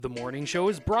The morning show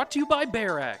is brought to you by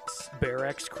BearX.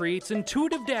 BearX creates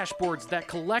intuitive dashboards that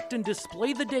collect and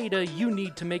display the data you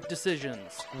need to make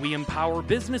decisions. We empower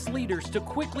business leaders to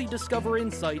quickly discover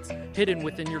insights hidden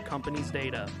within your company's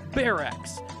data.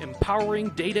 BearX, empowering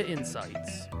data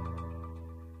insights.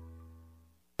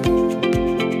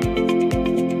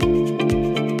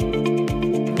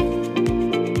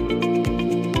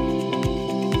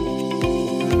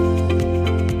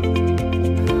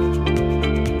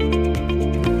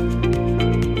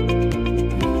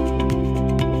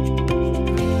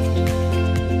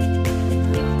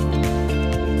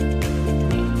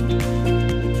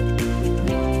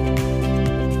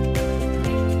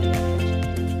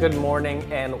 Good morning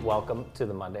and welcome to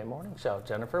the Monday Morning Show.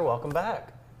 Jennifer, welcome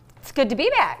back. It's good to be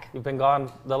back. You've been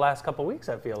gone the last couple weeks,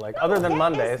 I feel like, other than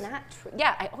Mondays. That is not true.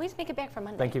 Yeah, I always make it back for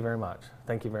Monday. Thank you very much.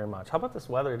 Thank you very much. How about this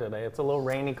weather today? It's a little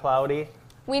rainy, cloudy.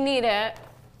 We need it.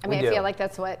 I mean, We I do. feel like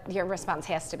that's what your response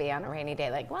has to be on a rainy day.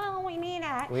 Like, well, we need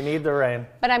it. We need the rain.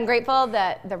 But I'm grateful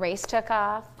that the race took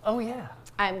off. Oh, yeah.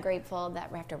 I'm grateful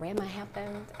that Raptorama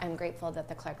happened. I'm grateful that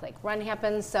the Clark Lake Run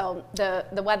happened. So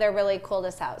the weather really cooled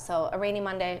us out. So a rainy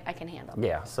Monday, I can handle.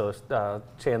 Yeah, so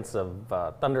chance of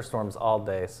thunderstorms all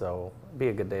day, so be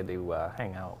a good day to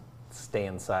hang out, stay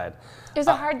inside. It was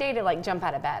a hard day to like jump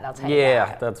out of bed, I'll tell you Yeah,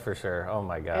 that. that's for sure. Oh,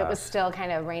 my gosh. It was still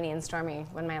kind of rainy and stormy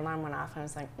when my alarm went off. And I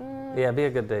was like, Yeah, be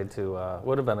a good day to,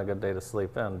 would have been a good day to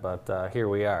sleep in, but here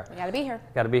we are. we gotta be here.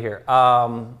 Got to be here.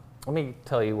 Let me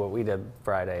tell you what we did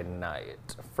Friday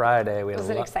night. Friday, we had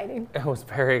Was it exciting? It was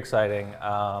very exciting.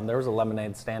 There was a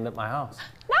lemonade stand at my house.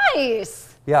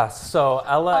 Nice. Yes, so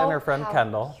Ella and her friend how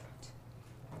Kendall,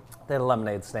 they had a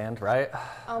lemonade stand, right?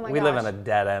 Oh my We live in gosh. a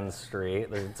dead-end street.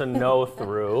 It's a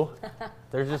no-through.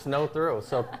 There's just no through.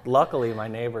 So luckily, my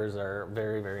neighbors are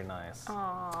very, very nice.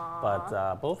 Aww.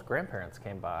 But both grandparents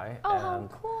came by. Oh, and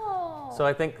how cool. so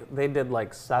I think they did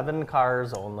like 7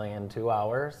 cars only in 2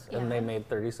 hours, and they Yeah. made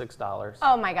 $36.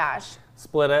 Oh my gosh.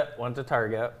 Split it, went to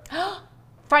Target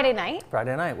Friday night?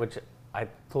 Friday night, which I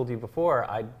told you before,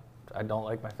 I don't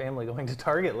like my family going to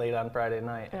Target late on Friday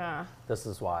night. Yeah. This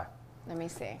is why. Let me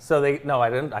see. So I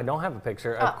don't have a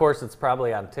picture. Of course, it's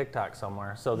probably on TikTok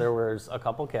somewhere. So there was a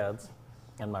couple kids,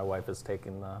 and my wife is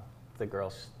taking the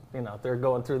girls, they're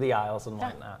going through the aisles and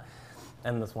whatnot.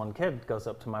 And this one kid goes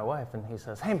up to my wife and he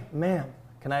says, "Hey, ma'am,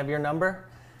 can I have your number?"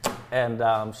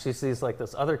 And she sees like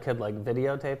this other kid like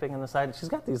videotaping on the side. She's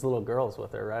got these little girls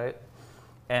with her, right?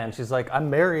 And she's like, "I'm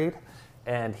married."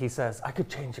 And he says, "I could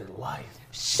change your life."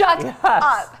 Shut Yes.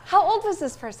 up. How old was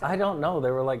this person? I don't know.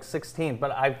 They were like 16, but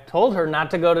I told her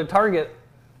not to go to Target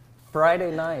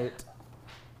Friday night.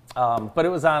 But it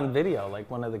was on video. Like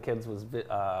one of the kids was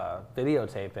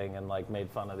videotaping and like made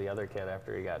fun of the other kid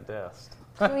after he got dissed.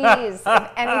 Please, if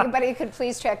anybody could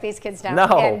please track these kids down No.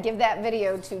 and give that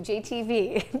video to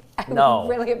JTV. I No. would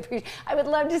really appreciate. I would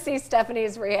love to see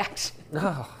Stephanie's reaction.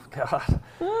 Oh, God.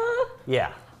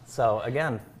 Yeah. So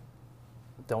again,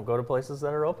 don't go to places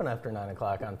that are open after 9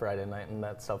 o'clock on Friday night, and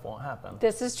that stuff won't happen.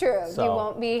 This is true. So- You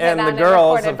won't be hit and on the and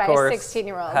girls, recorded of by course, a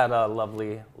 16-year-old. had a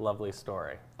lovely, lovely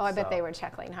story. Oh, I bet So- they were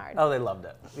chuckling hard. Oh, they loved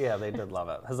it. Yeah, they did love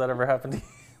it. Has that ever happened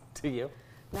to you?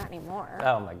 Not anymore.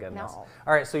 Oh, my goodness. No.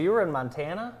 All right, so you were in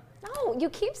Montana? No, you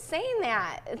keep saying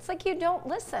that. It's like you don't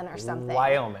listen or something.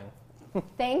 Wyoming.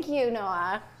 Thank you,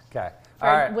 Noah, Okay. for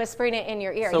All right. whispering it in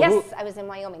your ear. So Yes, who- I was in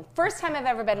Wyoming. First time I've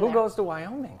ever been Who there. goes to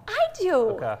Wyoming? I do,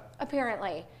 Okay.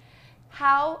 apparently.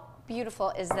 How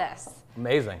beautiful is this?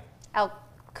 Amazing.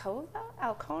 Alcona?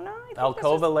 I think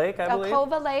Alcova that's Lake, I believe?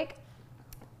 Alcova Lake.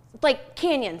 Like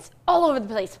canyons all over the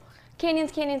place.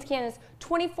 Canyons, canyons, canyons.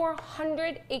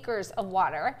 2,400 acres of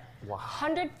water. Wow.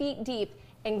 100 feet deep.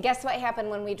 And guess what happened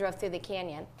when we drove through the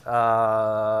canyon?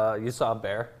 You saw a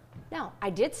bear? No, I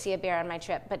did see a bear on my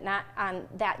trip, but not on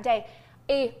that day.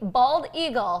 A bald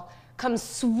eagle comes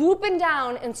swooping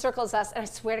down and circles us, and I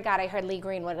swear to God, I heard Lee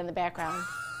Greenwood in the background.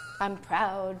 I'm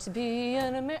proud to be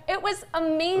an American. It was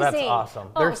amazing. That's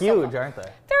awesome. Oh, They're so huge, cool. aren't they?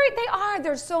 They are.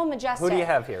 They're so majestic. Who do you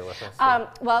have here with us?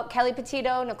 Well, Kelly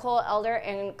Petito, Nicole Elder,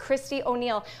 and Christy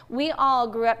O'Neill. We all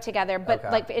grew up together, but Okay.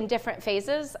 like in different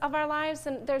phases of our lives,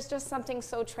 and there's just something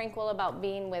so tranquil about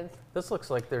being with. This looks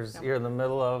like you're in the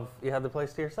middle of, you had the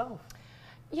place to yourself.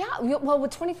 Yeah, well,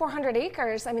 with 2,400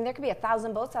 acres, I mean, there could be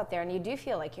 1,000 boats out there, and you do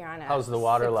feel like you're on a How's the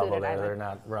water level secluded there? island. They're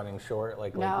not running short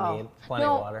like No. Lake Mead? Plenty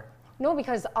No. of water? No,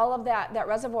 because all of that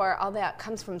reservoir, all that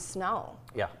comes from snow.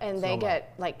 Yeah, And they snowmelt.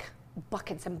 get like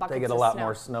buckets and buckets They get a of lot snow.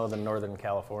 more snow than Northern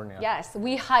California. Yes,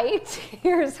 we hiked.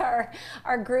 Here's our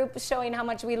group showing how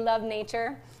much we love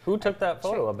nature. Who took that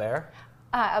photo? A bear?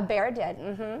 A bear did,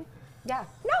 yeah.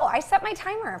 No, I set my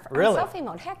timer for Really? selfie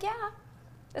mode. Heck yeah.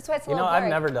 That's why it's a You little know, I've blurry.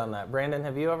 never done that. Brandon,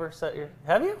 have you ever set your?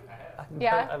 Have you?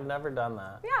 Yeah. I've never done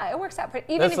that. Yeah, it works out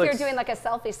pretty. Even This if you're looks- doing like a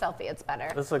selfie, it's better.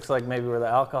 This looks like maybe where the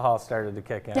alcohol started to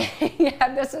kick in.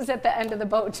 Yeah, this was at the end of the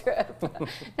boat trip.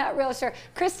 Not real sure.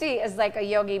 Christy is like a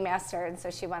yogi master, and so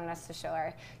she wanted us to show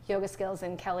our yoga skills,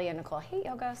 and Kelly and Nicole hate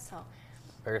yoga, so.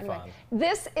 Very Anyway, fun.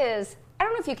 this is, I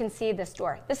don't know if you can see this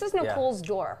door. This is Nicole's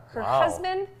door. Her Wow.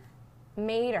 husband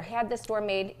made or had this door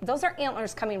made. Those are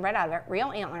antlers coming right out of it,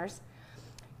 real antlers.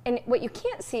 And what you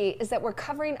can't see is that we're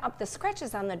covering up the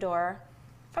scratches on the door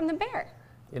from the bear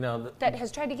You know, that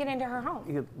has tried to get into her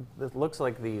home. it looks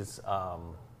like these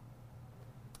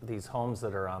homes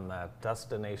that are on that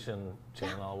Destination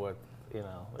channel with, you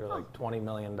know, they're like $20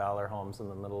 million homes in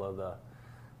the middle of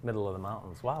the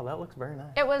mountains. Wow, that looks very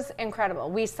nice. It was incredible.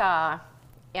 We saw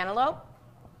antelope,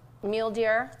 mule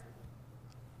deer,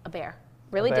 a bear.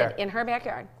 Really bear. did, in her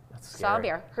backyard. That's Saw a scary.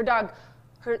 bear. Her dog,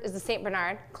 her is a St.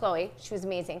 Bernard, Chloe. She was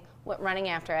amazing. Went running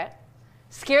after it.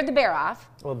 Scared the bear off.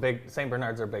 Well, St.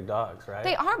 Bernards are big dogs, right?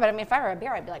 They are, but I mean, if I were a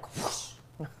bear, I'd be like, whoosh.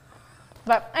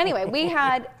 But anyway, we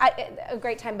had a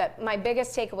great time. But my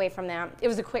biggest takeaway from that, it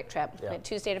was a quick trip, Yeah. like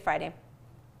Tuesday to Friday.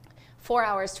 4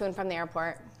 hours to and from the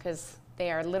airport, because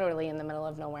they are literally in the middle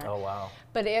of nowhere. Oh, wow.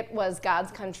 But it was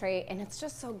God's country, and it's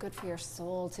just so good for your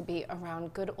soul to be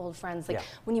around good old friends. Like Yeah.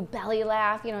 when you belly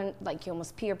laugh, you know, like you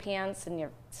almost pee your pants and your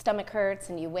stomach hurts,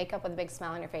 and you wake up with a big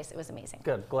smile on your face. It was amazing.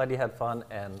 Good. Glad you had fun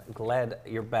and glad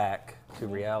you're back to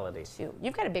reality. Shoot,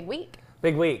 you've got a big week.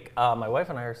 Big week. My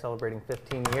wife and I are celebrating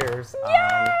 15 years on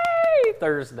Yay!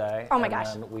 Thursday. Oh my and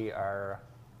gosh. then we are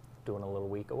doing a little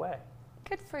week away.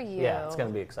 Good for you. Yeah, it's going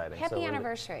to be exciting. Happy So we're-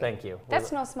 anniversary. Thank you.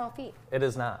 That's no small feat. It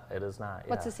is not. It is not.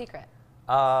 What's yeah. the secret?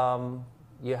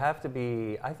 You have to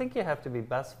be, I think you have to be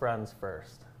best friends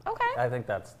first. Okay. I think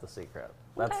that's the secret.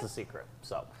 That's Okay. the secret.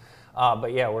 So,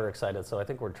 but yeah, we're excited. So I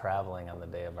think we're traveling on the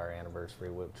day of our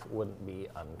anniversary, which wouldn't be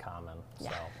uncommon.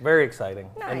 Yeah. So very exciting.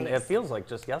 And it Nice. feels like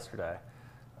just yesterday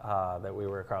that we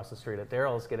were across the street at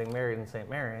Daryl's getting married in St.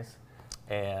 Mary's.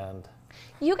 And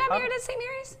You got married at St.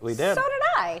 Mary's? We did. So did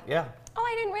I. yeah. Oh,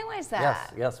 I didn't realize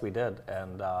that. Yes, we did.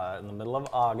 And in the middle of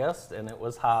August, and it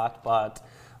was hot, but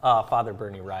Father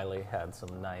Bernie Riley had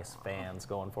some nice fans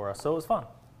going for us. So it was fun.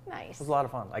 Nice. It was a lot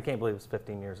of fun. I can't believe it was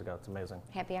 15 years ago. It's amazing.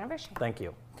 Happy anniversary. Thank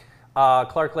you.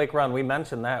 Clark Lake Run, we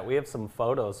mentioned that. We have some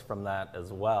photos from that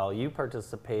as well. You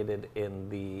participated in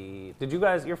did you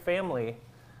guys, your family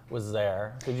was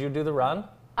there. Did you do the run?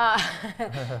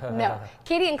 No.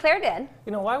 Katie and Claire did.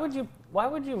 You know, why would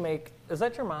you make, is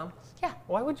that your mom? Yeah.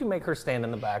 Why would you make her stand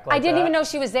in the back like I didn't that? even know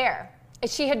she was there.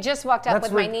 She had just walked up That's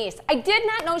with my rid- niece. I did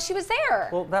not know she was there.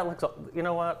 Well, that looks, you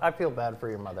know what? I feel bad for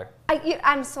your mother.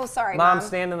 I'm so sorry, Mom, Mom.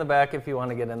 stand in the back if you want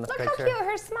to get in the Look picture. how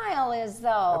cute her smile is,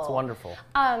 though. That's wonderful.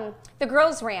 The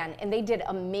girls ran, and they did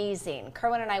amazing.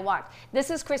 Kerwin and I walked.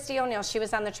 This is Christy O'Neill. She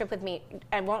was on the trip with me.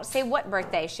 I won't say what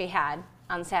birthday she had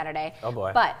on Saturday. Oh,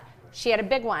 boy. But she had a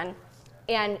big one,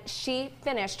 and she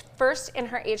finished first in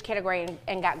her age category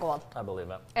and got gold. I believe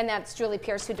it. And that's Julie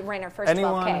Pierce, who ran her first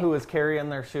Anyone 12K. who is carrying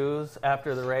their shoes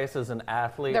after the race is an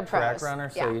athlete, They're track pros,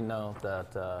 runner, yeah. so you know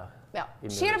that. Yeah. you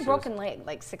knew She had the a shoes. broken leg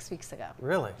like 6 weeks ago.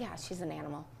 Really? Yeah, she's an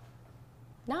animal.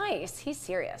 Nice. He's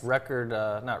serious.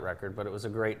 Not record, but it was a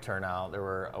great turnout. There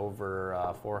were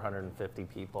over 450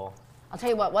 people. I'll tell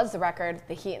you what was the record,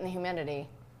 the heat and the humidity.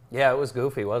 Yeah, it was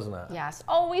goofy, wasn't it? Yes.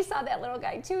 Oh, we saw that little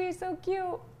guy too. He's so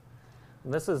cute.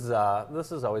 This is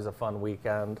always a fun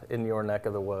weekend in your neck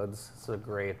of the woods. It's a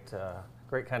great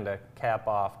kind of cap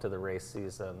off to the race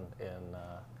season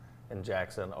in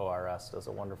Jackson. ORS does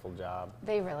a wonderful job.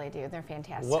 They really do. They're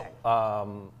fantastic.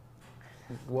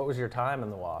 What was your time in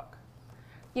the walk?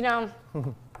 You know,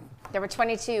 there were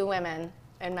 22 women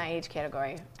in my age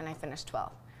category, and I finished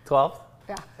 12. 12th?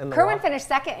 Yeah. In the Kerwin walk? finished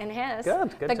second in his.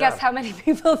 Good But guess job. how many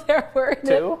people there were?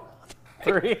 2?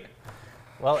 3?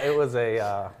 Well, it was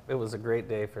a great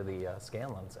day for the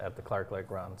Scanlons at the Clark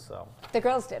Lake Run. So The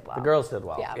girls did well. the girls did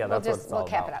well. Yeah, that's what it's all we'll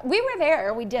cap about. it up. We were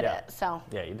there. We did Yeah. it. So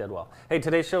Yeah, you did well. Hey,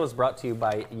 today's show is brought to you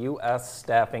by U.S.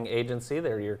 Staffing Agency.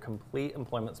 They're your complete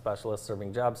employment specialist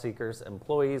serving job seekers,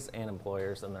 employees, and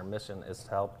employers, and their mission is to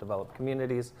help develop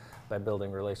communities by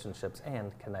building relationships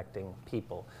and connecting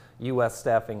people.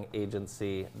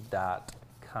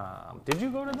 USStaffingAgency.com. Did you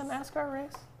go to the NASCAR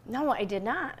race? no, I did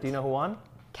not. Do you know who won?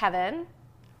 Kevin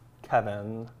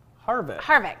Kevin Harvick.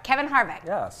 Kevin Harvick.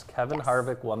 Yes, Kevin Yes.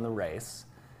 Harvick won the race.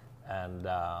 And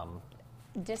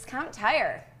Discount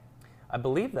Tire. I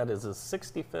believe that is his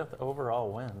 65th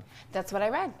overall win. That's what I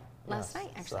read last Yes,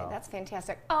 night. Actually, so- that's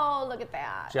fantastic. Oh, look at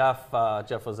that.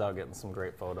 Jeff was out getting some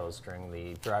great photos during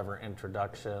the driver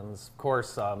introductions. Of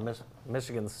course,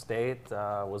 Michigan State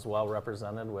was well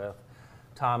represented with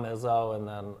Tom Izzo, and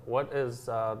then what is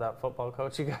that football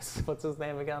coach? You guys, what's his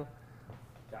name again?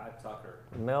 God Tucker.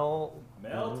 Mel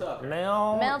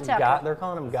Tucker. Tucker. They're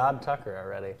calling him God Tucker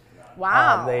already.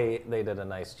 Wow. They did a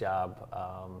nice job.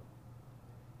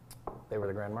 They were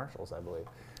the Grand Marshals, I believe.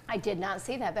 I did not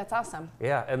see that. That's awesome.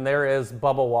 Yeah, and there is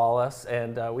Bubba Wallace,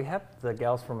 and we had the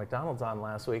gals from McDonald's on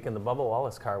last week, and the Bubba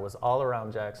Wallace car was all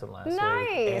around Jackson last week.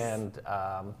 Nice. And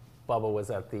Bubba was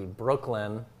at the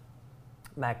Brooklyn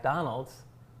McDonald's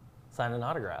signing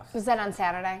autographs. Was that on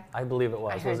Saturday? I believe it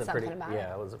was. I heard Was it something pretty, about it.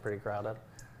 Yeah, was it pretty crowded?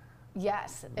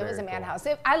 Yes, it was Very a cool. madhouse.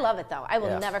 I love it though. I will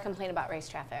Yes. never complain about race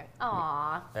traffic.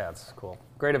 Aw. Yeah, it's cool.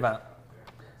 Great event.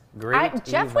 Great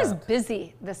Jeff was event.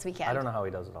 busy this weekend. I don't know how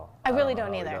he does it all. I really know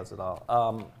don't how either. He does it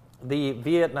all. The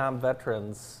Vietnam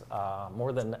veterans,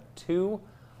 more than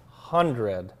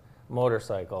 200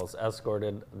 motorcycles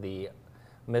escorted the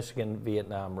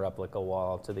Michigan-Vietnam replica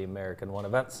wall to the American One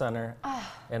Event Center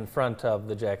in front of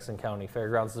the Jackson County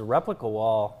Fairgrounds. The replica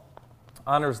wall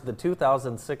honors the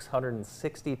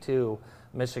 2,662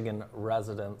 Michigan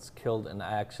residents killed in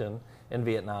action in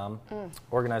Vietnam.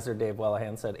 Organizer Dave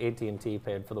Wellahan said AT&T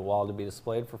paid for the wall to be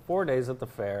displayed for 4 days at the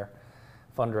fair.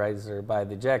 Fundraiser by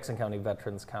the Jackson County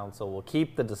Veterans Council will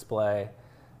keep the display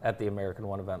at the American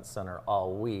One Event Center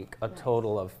all week. A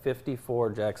total of 54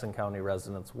 Jackson County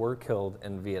residents were killed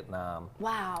in Vietnam.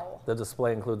 Wow. The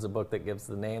display includes a book that gives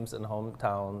the names and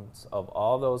hometowns of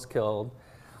all those killed.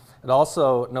 It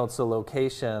also notes the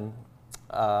location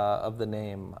of the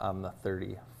name on the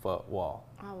 30-foot wall.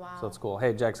 Oh, wow. So it's cool.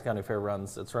 Hey, Jackson County Fair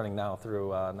runs, it's running now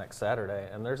through next Saturday,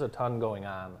 and there's a ton going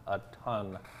on,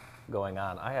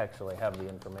 I actually have the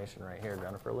information right here,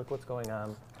 Jennifer. Look what's going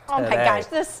on Oh my today. gosh,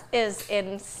 this is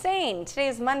insane. Today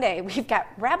is Monday. We've got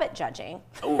rabbit judging.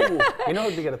 Ooh, you know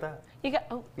who'd be good at that? You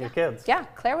got Your kids. Yeah,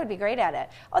 Claire would be great at it.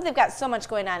 Oh, they've got so much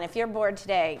going on. If you're bored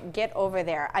today, get over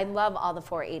there. I love all the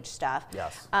 4-H stuff.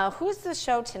 Yes. Who's the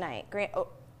show tonight? Oh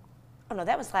no,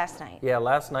 that was last night. Yeah,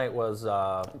 last night was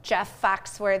Jeff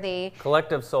Foxworthy,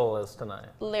 Collective Soul is tonight.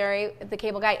 Larry, the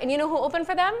cable guy. And you know who opened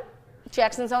for them?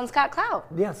 Jackson's own Scott Clout.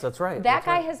 Yes, that's right. That that's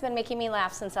guy right. has been making me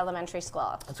laugh since elementary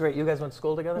school. That's right. You guys went to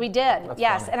school together? We did, That's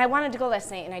yes. funny. And I wanted to go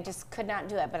last night, and I just could not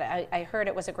do it. But I heard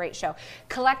it was a great show.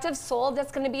 Collective Soul,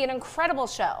 that's going to be an incredible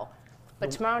show.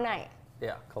 But tomorrow night.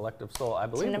 Yeah, Collective Soul. I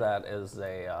believe Tonight- that is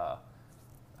I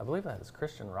believe that is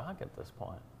Christian rock at this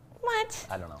point. What?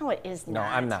 I don't know. No, it is No,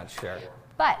 not. I'm not sure.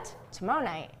 But tomorrow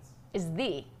night is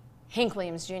the Hank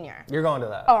Williams Jr. You're going to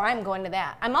that? Oh, I'm going to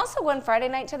that. I'm also going Friday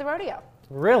night to the rodeo.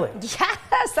 Really?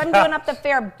 Yes, I'm doing up the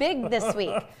fair big this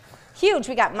week. Huge.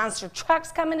 We got monster trucks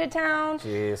coming to town.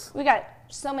 Jeez. We got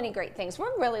so many great things.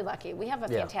 We're really lucky. We have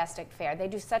a Yeah. fantastic fair. They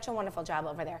do such a wonderful job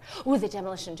over there. Ooh, the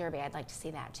Demolition Derby. I'd like to see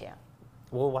that too.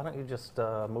 Well, why don't you just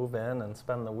move in and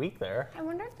spend the week there? I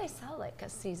wonder if they sell like a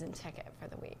season ticket for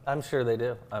the week. I'm sure they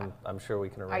do. I'm sure we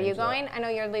can arrange Are you that. going? I know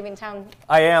you're leaving town.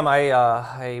 I am.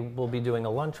 I will be doing a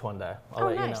lunch one day. I'll Oh,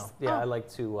 let you nice. know. Yeah, Oh. I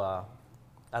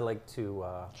like to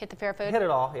Hit the fair food. hit it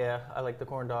all. Yeah, I like the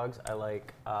corn dogs. I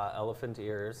like elephant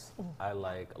ears. I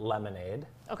like lemonade.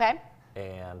 Okay.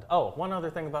 And one other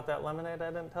thing about that lemonade I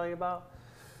didn't tell you about.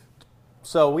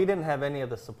 So we didn't have any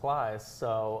of the supplies,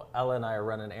 so Ella and I are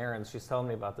running errands. She's telling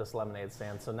me about this lemonade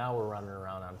stand, so now we're running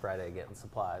around on Friday getting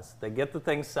supplies. They get the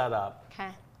thing set up, Okay.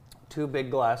 2 big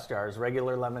glass jars,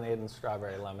 regular lemonade and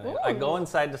strawberry lemonade. I go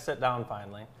inside to sit down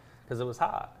finally, because it was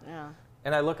hot. Yeah.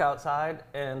 And I look outside,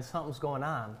 and something's going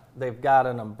on. They've got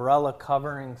an umbrella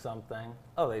covering something.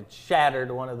 Oh, they shattered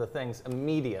one of the things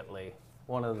immediately.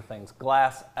 One of the things,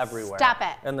 glass everywhere. Stop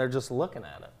it. And they're just looking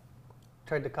at it.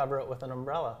 Tried to cover it with an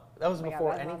umbrella. That was Oh my God,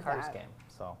 before I any love cars that. came.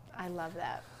 So, I love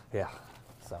that. yeah.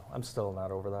 So, I'm still not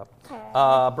over that.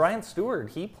 Brian Stewart,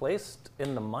 he placed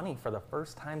in the money for the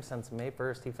first time since May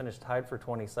 1st. He finished tied for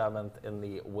 27th in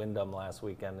the Wyndham last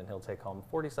weekend, and he'll take home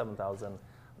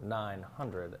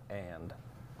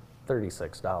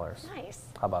 $47,936. Nice.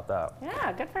 How about that?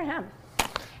 Yeah, good for him.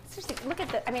 Seriously, look at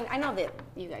the, I mean, I know that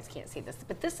you guys can't see this,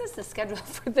 but this is the schedule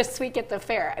for this week at the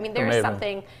fair. I mean, there is Amazing.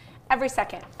 something every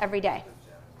second, every day.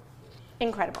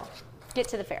 Incredible. Get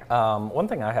to the fair. One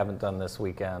thing I haven't done this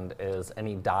weekend is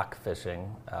any dock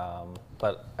fishing,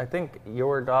 but I think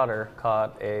your daughter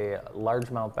caught a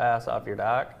largemouth bass off your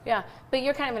dock. Yeah, but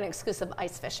you're kind of an exclusive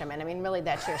ice fisherman. I mean, really,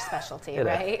 that's your specialty, It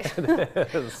right?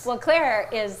 is. Well, Claire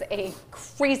is a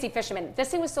crazy fisherman. This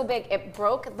thing was so big, it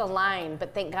broke the line,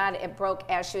 but thank God it broke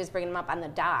as she was bringing him up on the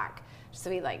dock. So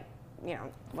we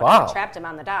Wow. trapped him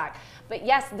on the dock. But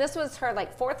yes, this was her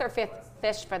like 4th or 5th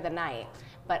fish for the night.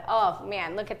 But oh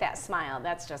man, look at that smile.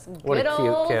 That's just What a good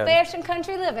cute kid. old-fashioned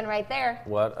country living right there.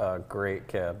 What a great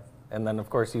kid. And then, of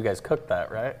course, you guys cook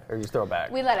that, right? Or you throw it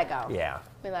back? We let it go. Yeah.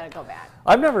 We let it go back.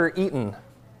 I've never eaten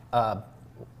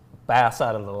bass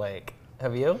out of the lake.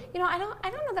 Have you? You know, I don't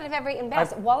know that I've ever eaten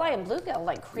bass. Walleye and bluegill,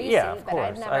 like crazy, Yeah, of but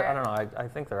I've course. never. I don't know. I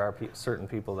think there are certain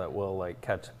people that will like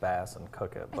catch bass and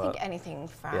cook it. I But think anything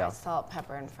fried, yeah. salt,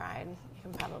 pepper, and fried, you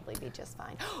can probably be just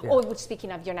fine. Oh, which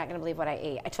speaking of, you're not going to believe what I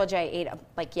ate. I told you I ate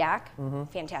like yak.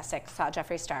 Fantastic. Saw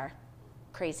Jeffree Star.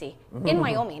 Crazy. In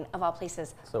Wyoming, of all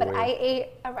places. So but weird. I ate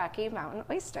a Rocky Mountain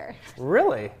oyster.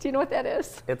 Really? Do you know what that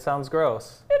is? It sounds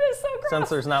gross. It is so gross. Since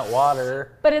there's not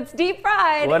water. But it's deep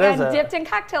fried What is and it? dipped in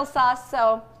cocktail sauce,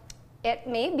 so it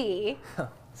may be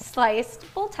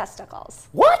sliced bull testicles.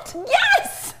 What?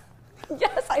 Yes!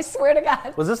 Yes, I swear to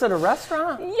God. Was this at a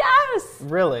restaurant? Yes!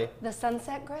 Really? The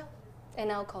Sunset Grill in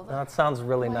Elkova. That sounds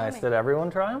really nice. Wyoming. Did everyone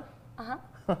try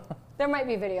them? There might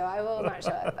be video. I will not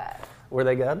show it, but Were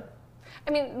they good? I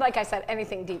mean, like I said,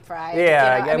 anything deep fried.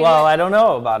 Yeah. you know, I mean, Well, I don't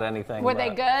know about anything. were they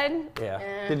but- good? Yeah.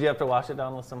 Eh. Did you have to wash it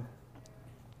down with some?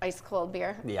 Ice cold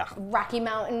beer. Yeah. Rocky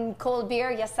Mountain cold beer.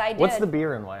 Yes, I did. What's the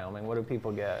beer in Wyoming? What do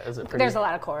people get? Is it pretty? There's a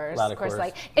lot of Coors. Lot of Coors Coors,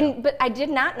 Light. yeah. And but I did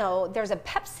not know there's a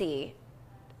Pepsi.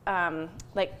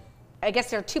 Like, I guess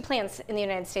there are 2 plants in the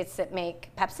United States that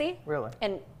make Pepsi. Really?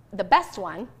 And the best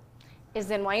one is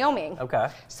in Wyoming. Okay.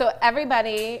 So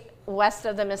everybody west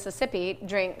of the Mississippi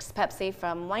drinks Pepsi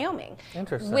from Wyoming.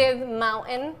 Interesting. With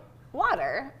mountain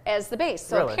water as the base.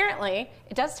 So Really? apparently,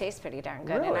 it does taste pretty darn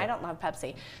good, and Really? I don't love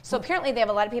Pepsi. So apparently they have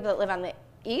a lot of people that live on the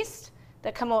east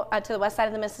that come to the west side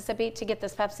of the Mississippi to get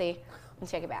this Pepsi and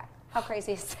take it back. How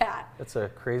crazy is that? It's a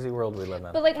crazy world we live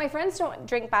in. But like my friends don't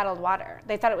drink bottled water.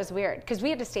 They thought it was weird because we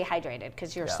had to stay hydrated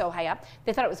because you're Yeah. so high up.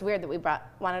 They thought it was weird that we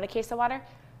wanted a case of water.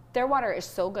 Their water is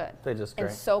so good. They just and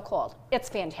drink. so cold. It's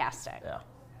fantastic. Yeah.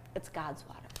 It's God's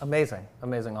water. Amazing.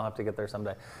 Amazing. I'll have to get there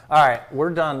someday. All right. We're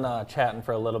done chatting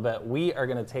for a little bit. We are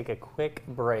going to take a quick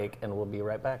break and we'll be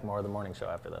right back. More of the morning show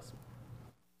after this.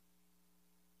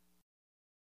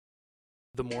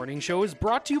 The morning show is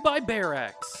brought to you by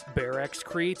BearX. BearX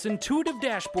creates intuitive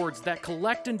dashboards that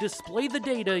collect and display the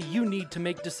data you need to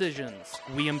make decisions.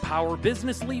 We empower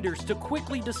business leaders to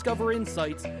quickly discover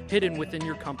insights hidden within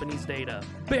your company's data.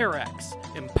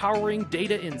 BearX, empowering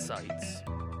data insights.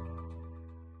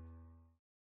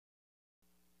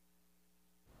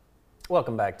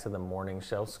 Welcome back to the morning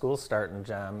show. School's starting,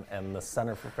 Jem, and the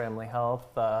Center for Family Health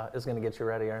is going to get you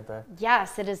ready, aren't they?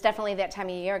 Yes, it is definitely that time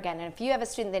of year again. And if you have a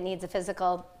student that needs a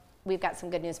physical, we've got some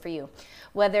good news for you.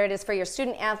 Whether it is for your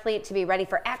student athlete to be ready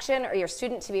for action or your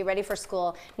student to be ready for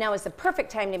school, now is the perfect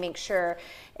time to make sure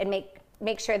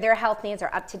their health needs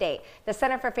are up to date. The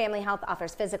Center for Family Health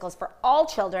offers physicals for all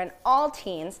children, all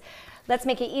teens. Let's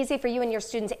make it easy for you and your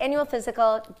student's annual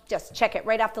physical. Just check it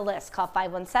right off the list. Call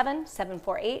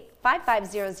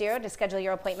 517-748-5500 to schedule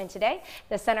your appointment today.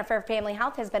 The Center for Family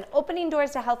Health has been opening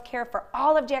doors to health care for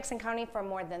all of Jackson County for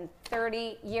more than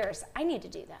 30 years. I need to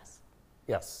do this.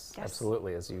 Yes, Yes.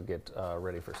 absolutely, as you get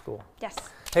ready for school. Yes.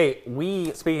 Hey,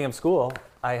 speaking of school,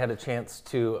 I had a chance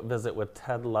to visit with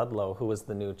Ted Ludlow, who is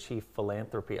the new Chief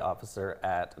Philanthropy Officer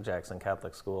at Jackson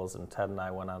Catholic Schools, and Ted and I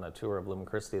went on a tour of Lumen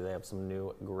Christi. They have some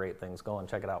new great things going.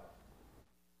 Check it out.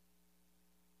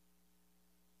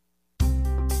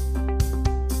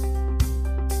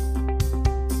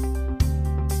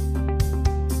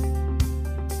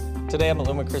 Today I'm at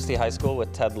Lumen Christi High School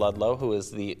with Ted Ludlow, who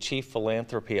is the Chief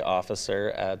Philanthropy Officer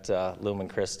at Lumen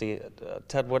Christi.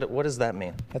 Ted, what does that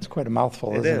mean? That's quite a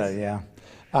mouthful, It isn't is. it? Yeah.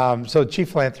 So Chief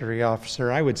Philanthropy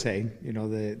Officer, I would say,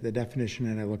 the definition,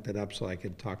 and I looked it up so I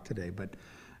could talk today, but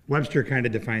Webster kind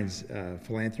of defines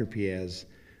philanthropy as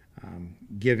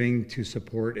giving to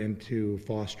support and to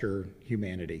foster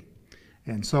humanity.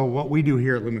 And so what we do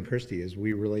here at Lumen Christi is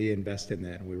we really invest in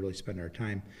that and we really spend our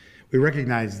time. We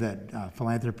recognize that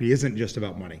philanthropy isn't just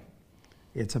about money.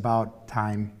 It's about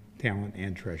time, talent,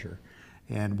 and treasure.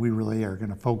 And we really are going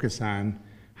to focus on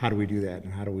how do we do that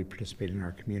and how do we participate in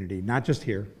our community, not just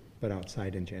here, but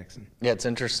outside in Jackson. Yeah, it's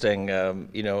interesting.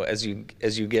 As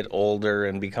you get older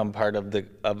and become part of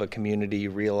a community, you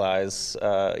realize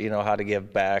how to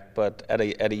give back. But at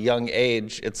a young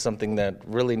age, it's something that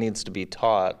really needs to be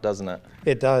taught, doesn't it?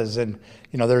 It does, and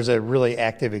there's a really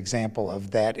active example of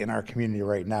that in our community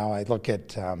right now. I look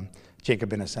at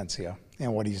Jacob Innocencio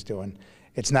and what he's doing.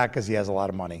 It's not because he has a lot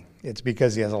of money. It's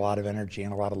because he has a lot of energy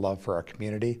and a lot of love for our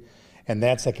community. And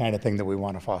that's the kind of thing that we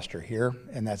want to foster here,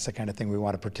 and that's the kind of thing we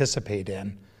want to participate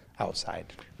in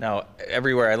outside. Now,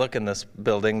 everywhere I look in this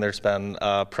building, there's been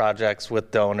projects with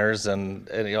donors, and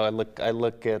I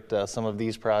look at some of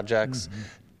these projects.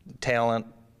 Talent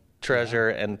treasure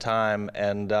and time,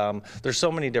 and there's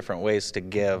so many different ways to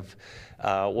give.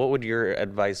 What would your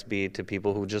advice be to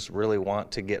people who just really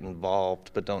want to get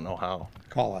involved but don't know how?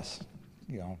 Call us.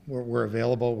 You know, we're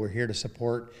available. We're here to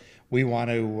support. We want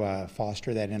to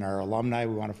foster that in our alumni.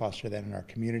 We want to foster that in our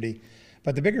community.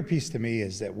 But the bigger piece to me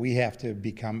is that we have to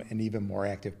become an even more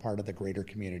active part of the greater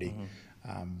community.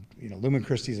 You know, Lumen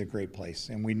Christi is a great place,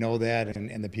 and we know that,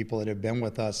 and the people that have been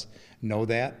with us know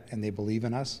that, and they believe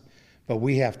in us. But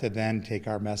we have to then take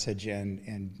our message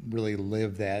and really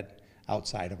live that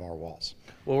outside of our walls.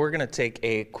 Well, we're going to take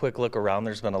a quick look around.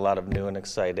 There's been a lot of new and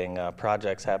exciting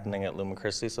projects happening at Lumen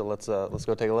Christi, so let's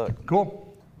go take a look. Cool.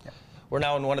 We're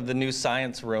now in one of the new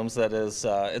science rooms that is,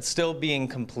 it's still being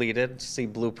completed. See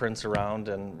blueprints around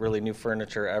and really new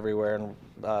furniture everywhere.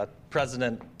 And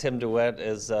President Tim DeWitt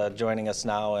is joining us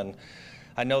now. And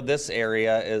I know this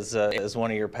area is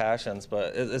one of your passions,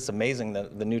 but it's amazing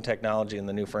the new technology and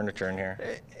the new furniture in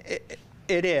here.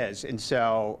 It is, and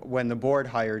so when the board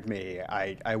hired me,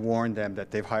 I warned them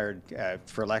that they've hired,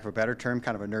 for lack of a better term,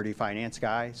 kind of a nerdy finance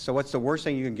guy. So what's the worst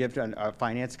thing you can give to a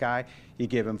finance guy? You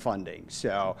give him funding.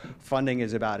 So funding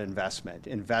is about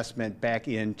investment back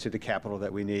into the capital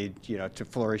that we need, you know, to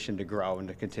flourish and to grow and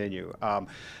to continue.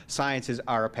 Sciences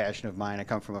are a passion of mine. I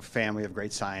come from a family of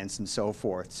great science and so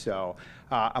forth. So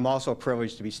I'm also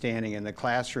privileged to be standing in the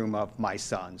classroom of my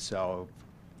son. So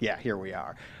yeah, here we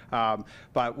are.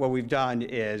 But what we've done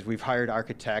is we've hired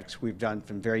architects. We've done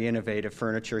some very innovative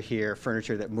furniture here,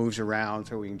 furniture that moves around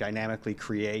so we can dynamically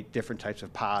create different types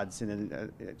of pods.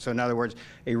 And so in other words,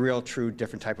 a real true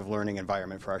different type of learning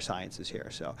environment for our sciences here.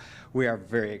 So we are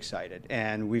very excited.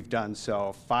 And we've done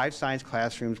 5 science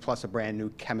classrooms plus a brand new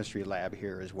chemistry lab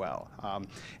here as well.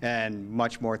 And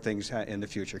much more things in the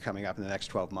future coming up in the next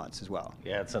 12 months as well.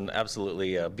 Yeah, it's an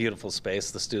absolutely beautiful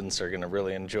space. The students are going to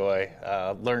really enjoy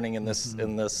learning in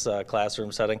this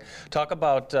classroom setting. Talk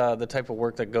about the type of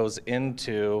work that goes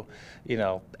into, you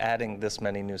know, adding this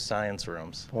many new science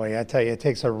rooms. Boy, I tell you, it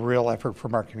takes a real effort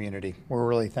from our community. We're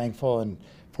really thankful and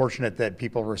fortunate that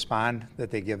people respond,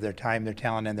 that they give their time, their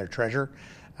talent, and their treasure.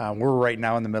 We're right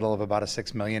now in the middle of about a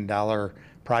 $6 million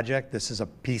project. This is a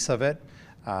piece of it.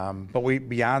 But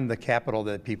beyond the capital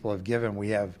that people have given, we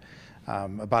have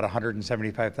about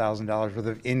 $175,000 worth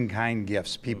of in-kind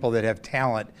gifts, people that have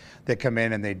talent that come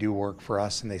in and they do work for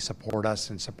us and they support us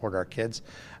and support our kids.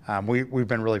 We've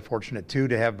been really fortunate too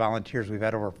to have volunteers. We've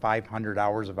had over 500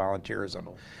 hours of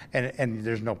volunteerism, and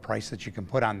there's no price that you can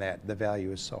put on that. The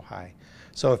value is so high.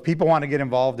 So if people want to get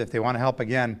involved, if they want to help,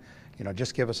 again, you know,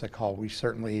 just give us a call. We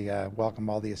certainly welcome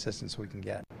all the assistance we can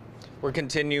get. We're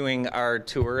continuing our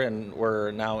tour, and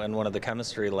we're now in one of the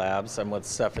chemistry labs. I'm with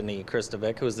Stephanie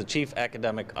Kristovic, who is the Chief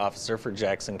Academic Officer for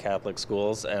Jackson Catholic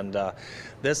Schools, and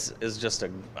this is just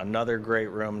another great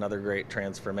room, another great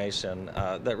transformation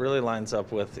that really lines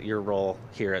up with your role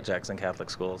here at Jackson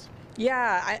Catholic Schools.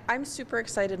 Yeah, I'm super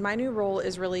excited. My new role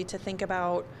is really to think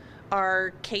about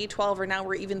our K-12, or now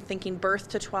we're even thinking birth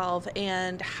to 12,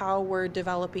 and how we're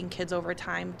developing kids over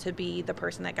time to be the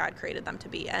person that God created them to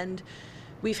be. And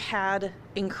we've had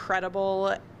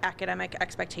incredible academic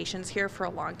expectations here for a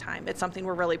long time. It's something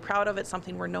we're really proud of. It's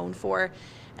something we're known for.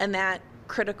 And that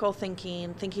critical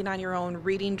thinking, thinking on your own,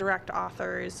 reading direct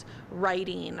authors,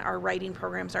 writing, our writing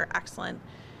programs are excellent.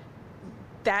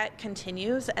 That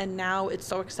continues, and now it's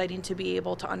so exciting to be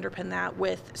able to underpin that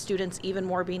with students even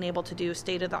more being able to do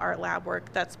state-of-the-art lab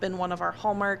work. That's been one of our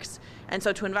hallmarks. And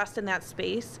so to invest in that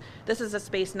space, this is a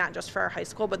space not just for our high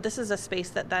school, but this is a space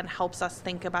that then helps us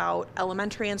think about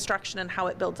elementary instruction and how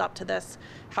it builds up to this,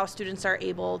 how students are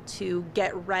able to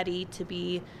get ready to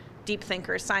be deep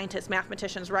thinkers, scientists,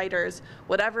 mathematicians, writers,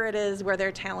 whatever it is where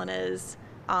their talent is.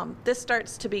 This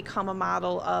starts to become a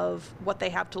model of what they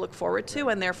have to look forward to,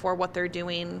 and therefore what they're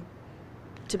doing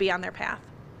to be on their path.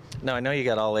 Now, I know you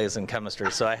got all A's in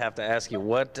chemistry, so I have to ask you,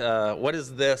 what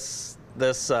is this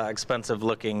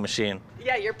expensive-looking machine?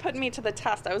 Yeah, you're putting me to the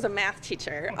test. I was a math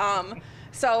teacher.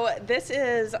 So this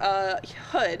is a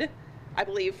hood, I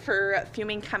believe, for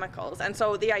fuming chemicals. And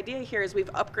so the idea here is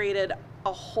we've upgraded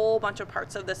a whole bunch of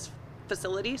parts of this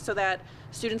facility so that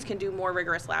students can do more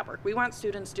rigorous lab work. We want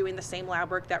students doing the same lab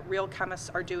work that real chemists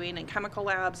are doing in chemical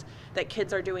labs, that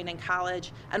kids are doing in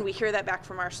college, and we hear that back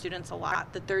from our students a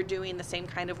lot, that they're doing the same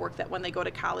kind of work that when they go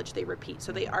to college they repeat,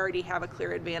 so they already have a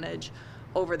clear advantage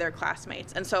over their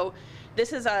classmates. And so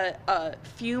this is a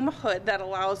fume hood that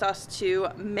allows us to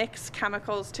mix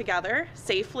chemicals together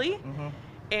safely.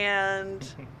 And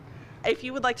if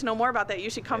you would like to know more about that, you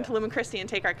should come to Lumen Christi and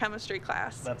take our chemistry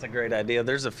class. That's a great idea.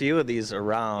 There's a few of these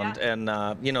around, and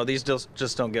these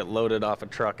just don't get loaded off a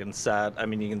truck and set. I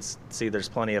mean, you can see there's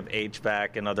plenty of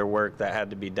HVAC and other work that had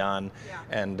to be done,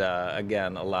 and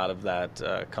again, a lot of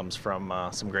that comes from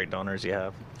some great donors you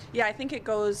have. Yeah, I think it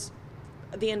goes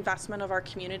the investment of our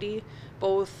community,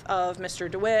 both of Mr.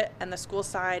 DeWitt and the school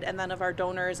side, and then of our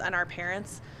donors and our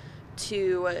parents,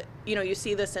 to, you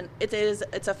see this, and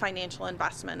it's a financial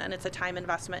investment, and it's a time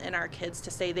investment in our kids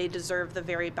to say they deserve the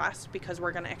very best, because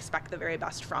we're going to expect the very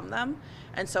best from them.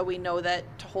 And so we know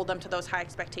that to hold them to those high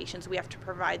expectations, we have to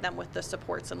provide them with the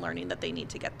supports and learning that they need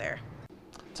to get there.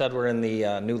 Ted, we're in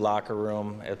the new locker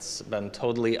room. It's been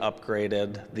totally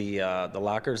upgraded. The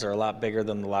lockers are a lot bigger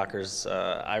than the lockers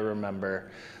I remember.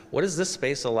 What does this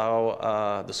space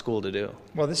allow the school to do?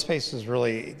 Well, this space is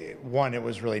really, it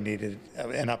was really needed,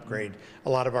 an upgrade. A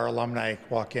lot of our alumni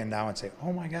walk in now and say,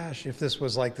 oh my gosh, if this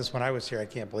was like this when I was here, I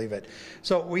can't believe it.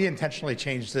 So we intentionally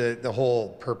changed the whole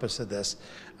purpose of this.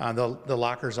 The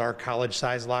lockers are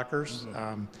college-sized lockers.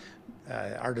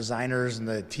 Our designers and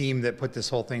the team that put this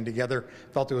whole thing together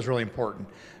felt it was really important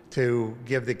to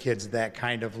give the kids that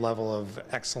kind of level of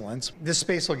excellence. This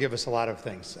space will give us a lot of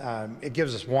things. It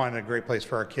gives us, one, a great place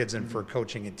for our kids and for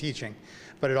coaching and teaching,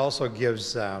 but it also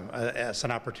gives us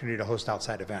an opportunity to host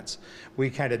outside events. We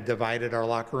kind of divided our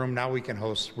locker room. Now we can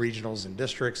host regionals and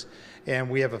districts, and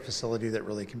we have a facility that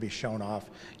really can be shown off.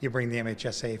 You bring the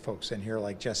MHSA folks in here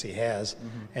like Jesse has,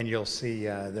 and you'll see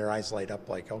their eyes light up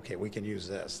like, okay, we can use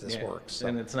this. This works. So.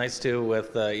 And it's nice too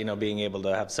with being able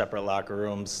to have separate locker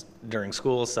rooms during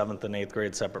school, 7th and 8th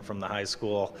grade separate from the high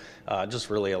school.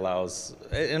 Just really allows,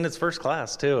 and it's first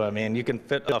class too. I mean, you can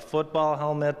fit a football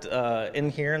helmet in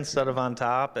here instead of on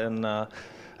top, and I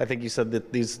think you said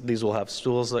that these will have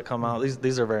stools that come out.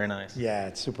 These are very nice. Yeah,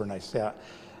 it's super nice. Yeah,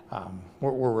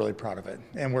 we're really proud of it,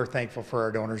 and we're thankful for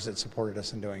our donors that supported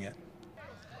us in doing it.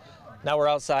 Now we're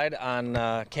outside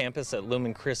on campus at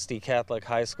Lumen Christi Catholic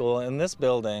High School. In this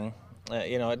building,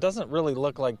 it doesn't really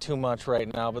look like too much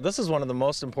right now, but this is one of the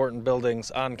most important buildings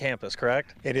on campus,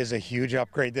 correct? It is a huge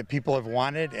upgrade that people have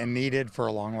wanted and needed for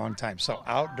a long, long time. So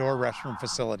outdoor restroom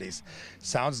facilities.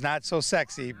 Sounds not so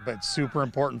sexy, but super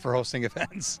important for hosting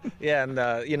events. Yeah, and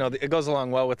it goes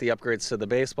along well with the upgrades to the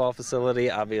baseball facility,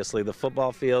 obviously the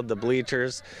football field, the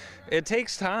bleachers. It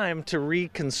takes time to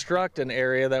reconstruct an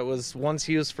area that was once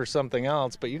used for something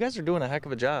else, but you guys are doing a heck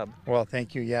of a job. Well,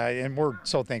 thank you. Yeah, and we're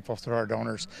so thankful to our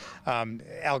donors.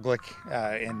 Al Glick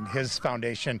and his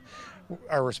foundation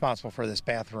are responsible for this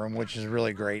bathroom, which is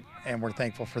really great, and we're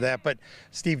thankful for that. But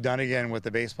Steve Dunnigan with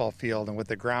the baseball field and with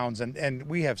the grounds, and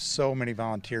we have so many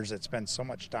volunteers that spend so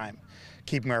much time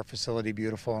keeping our facility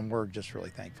beautiful, and we're just really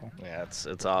thankful. Yeah,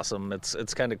 it's awesome.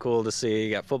 It's kind of cool to see.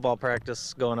 You got football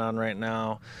practice going on right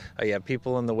now. You have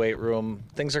people in the weight room.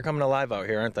 Things are coming alive out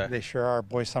here, aren't they? They sure are.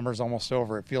 Boy, summer's almost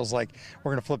over. It feels like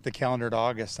we're going to flip the calendar to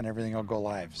August and everything will go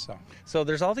live. So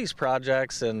there's all these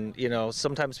projects, and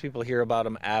sometimes people hear about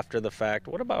them after the fact.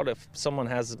 What about if someone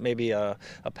has maybe a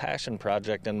passion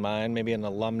project in mind, maybe an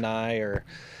alumni or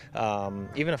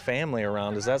even a family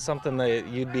around? Is that something that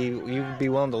you'd be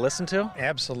willing to listen to?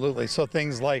 Absolutely. So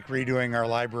things like redoing our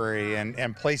library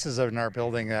and places in our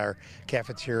building, our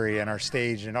cafeteria and our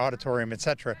stage and auditorium,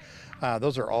 etc.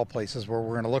 Those are all places where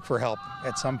we're going to look for help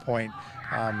at some point.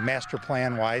 Master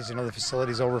plan wise, the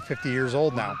facility's over 50 years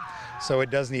old now. So it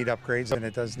does need upgrades and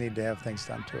it does need to have things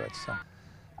done to it. So.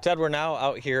 Ted, we're now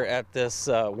out here at this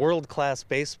world-class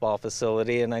baseball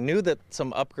facility, and I knew that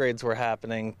some upgrades were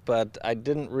happening, but I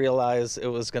didn't realize it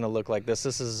was going to look like this.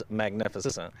 This is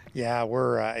magnificent. Yeah,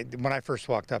 when I first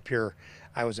walked up here,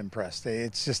 I was impressed.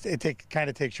 It's just,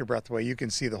 kind of takes your breath away. You can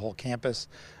see the whole campus.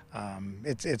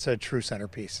 It's a true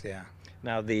centerpiece, yeah.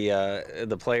 Now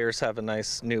the players have a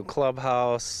nice new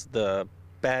clubhouse, the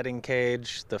batting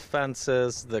cage, the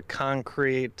fences, the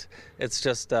concrete. It's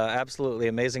just absolutely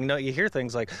amazing. You hear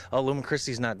things like, oh, Lumen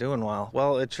Christi's not doing well.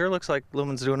 Well, it sure looks like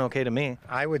Lumen's doing okay to me.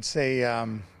 I would say,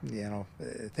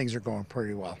 things are going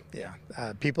pretty well, yeah.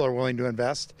 People are willing to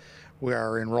invest.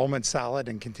 Our enrollment's solid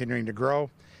and continuing to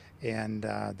grow. And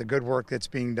the good work that's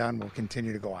being done will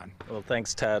continue to go on. Well,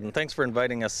 thanks, Ted, and thanks for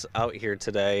inviting us out here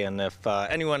today. And if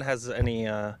anyone has any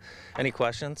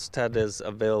questions, Ted is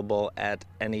available at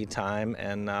any time,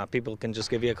 and people can just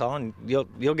give you a call, and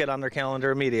you'll get on their calendar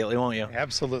immediately, won't you?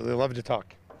 Absolutely, love to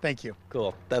talk. Thank you.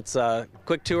 Cool. That's a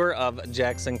quick tour of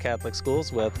Jackson Catholic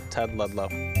Schools with Ted Ludlow.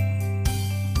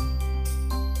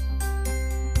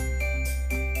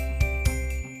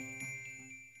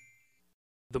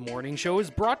 The morning show is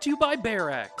brought to you by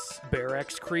BearX.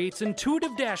 BearX creates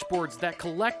intuitive dashboards that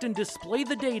collect and display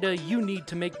the data you need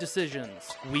to make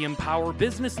decisions. We empower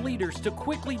business leaders to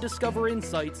quickly discover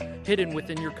insights hidden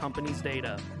within your company's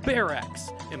data.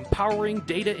 BearX, empowering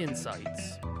data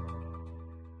insights.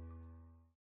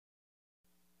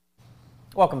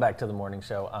 Welcome back to the morning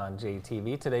show on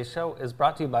JTV. Today's show is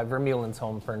brought to you by Vermeulen's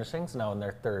Home Furnishings, now in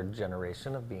their third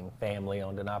generation of being family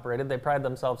owned and operated. They pride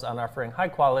themselves on offering high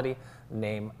quality,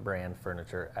 name brand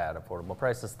furniture at affordable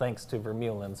prices. Thanks to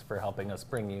Vermeulen's for helping us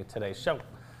bring you today's show.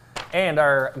 And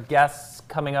our guests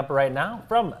coming up right now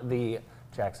from the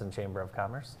Jackson Chamber of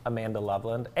Commerce, Amanda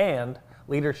Loveland, and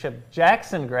Leadership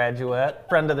Jackson graduate,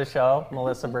 friend of the show,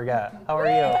 Melissa Burgett. How are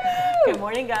you? Good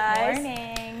morning, guys.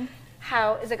 Morning.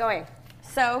 How is it going?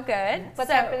 So good.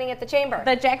 What's happening at the chamber?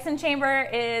 The Jackson Chamber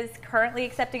is currently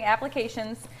accepting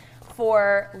applications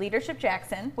for Leadership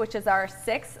Jackson, which is our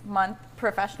 6-month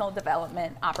professional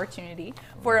development opportunity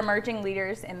for emerging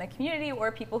leaders in the community or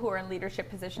people who are in leadership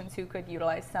positions who could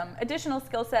utilize some additional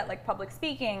skill set like public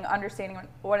speaking, understanding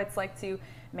what it's like to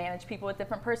manage people with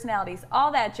different personalities, all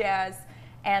that jazz,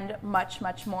 and much,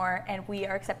 much more. And we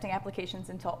are accepting applications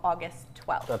until August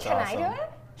 12th. That's Can awesome. I do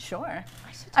it? Sure.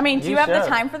 I mean, do you You have the should.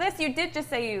 time for this? You did just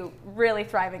say you really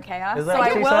thrive in chaos. Is that so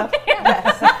what I you will. said?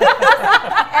 Yes.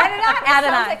 Add it on. Add it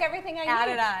Sounds on. like everything I Add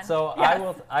need. it on. So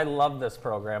Yes. I love this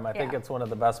program. I think Yeah. it's one of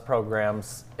the best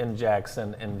programs in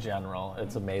Jackson in general.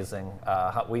 It's amazing.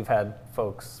 We've had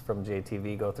folks from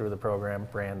JTV go through the program.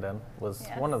 Brandon was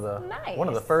Yes. one of the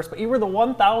Nice. first, but you were the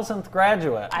 1,000th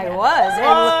graduate. I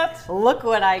was. And look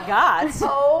what I got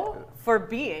Oh, for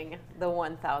being the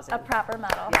 1,000. A proper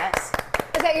medal. Yes.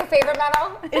 is that your favorite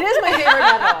medal? It is my favorite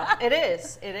medal. It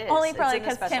is. It is. Only It's probably in a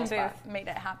because special Tim spot. Booth made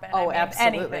it happen. Oh, I mean,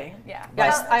 absolutely. Anything. Yeah.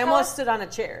 Guys, Tell- I tell almost us- stood on a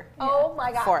chair. Oh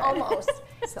my God, For it. almost.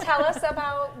 Tell us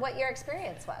about what your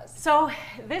experience was. So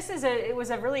it was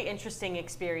a really interesting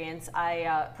experience.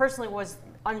 I personally was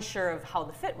unsure of how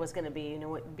the fit was going to be. You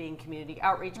know, being community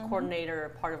outreach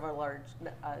coordinator, part of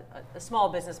a small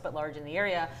business but large in the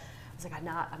area. I was like,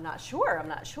 I'm not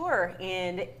sure.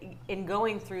 And in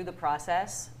going through the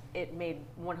process, it made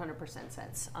 100%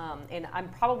 sense. And I'm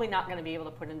probably not going to be able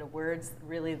to put into words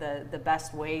really the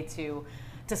best way to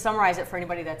summarize it for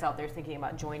anybody that's out there thinking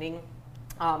about joining.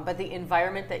 But the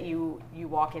environment that you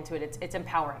walk into it's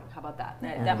empowering. How about that?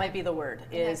 That might be the word.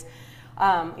 Is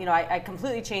I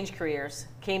completely changed careers.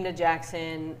 Came to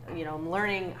Jackson. I'm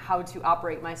learning how to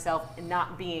operate myself and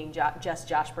not being just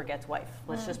Josh Burgett's wife.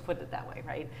 Let's just put it that way,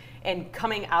 right? And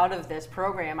coming out of this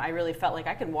program, I really felt like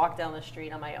I could walk down the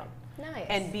street on my own. Nice.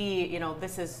 And be,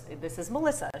 this is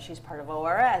Melissa. She's part of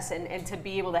ORS, and to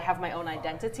be able to have my own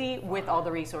identity with all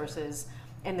the resources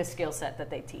and the skill set that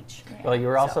they teach. Well, you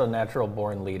were also a natural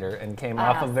born leader and came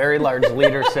off a very large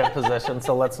leadership position,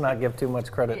 so let's not give too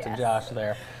much credit to Yes. Josh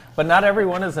there. But not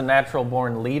everyone is a natural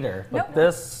born leader. But Nope.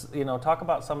 this, talk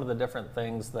about some of the different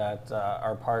things that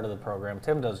are part of the program.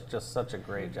 Tim does just such a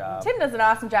great job. Tim does an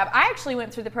awesome job. I actually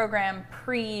went through the program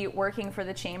pre-working for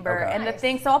the chamber, Okay. and the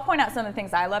thing. So I'll point out some of the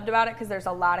things I loved about it because there's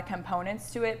a lot of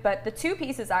components to it. But the two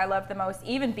pieces I loved the most,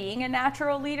 even being a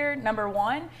natural leader, number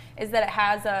one is that it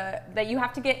has that you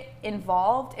have to get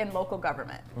involved in local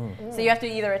government. So you have to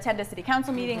either attend a city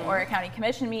council meeting or a county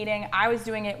commission meeting. I was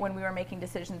doing it when we were making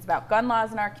decisions about gun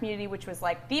laws in our community, which was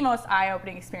like the most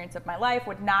eye-opening experience of my life.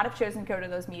 Would not have chosen to go to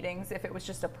those meetings if it was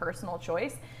just a personal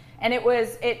choice. And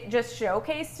it just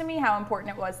showcased to me how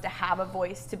important it was to have a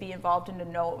voice, to be involved, and to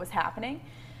know what was happening.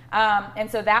 And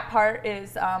so that part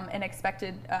is an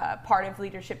expected part of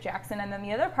Leadership Jackson. And then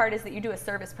the other part is that you do a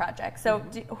service project. So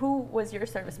who was your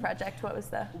service project? What was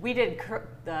the? We did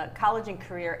the College and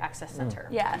Career Access Center.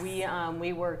 Yes.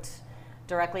 We worked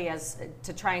directly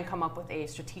to try and come up with a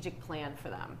strategic plan for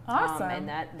them. Awesome. And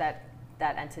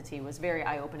that entity was very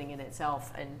eye-opening in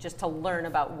itself, and just to learn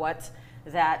about what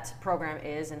that program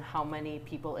is and how many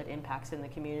people it impacts in the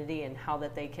community and how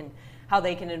they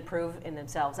can improve in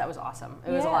themselves. That was awesome.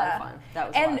 It was a lot of fun. That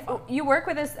was a lot of fun. You work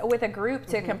with a group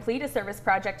to complete a service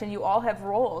project, and you all have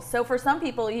roles. So for some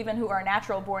people, even who are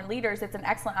natural born leaders, it's an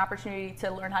excellent opportunity to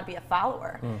learn how to be a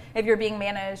follower. If you're being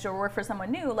managed or work for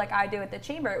someone new, like I do at the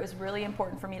chamber, it was really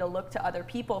important for me to look to other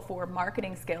people for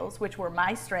marketing skills, which were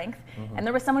my strength. And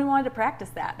there was someone who wanted to practice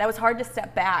that. That was hard to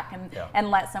step back and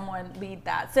let someone lead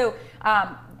that. So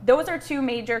those are two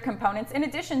major components in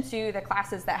addition to the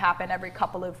classes that happen every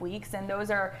couple of weeks. And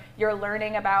those are, you're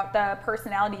learning about the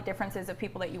personality differences of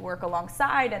people that you work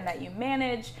alongside and that you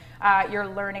manage. You're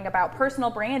learning about personal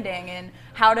branding and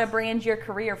how to brand your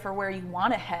career for where you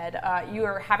want to head. You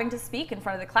are having to speak in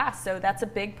front of the class. So that's a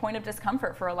big point of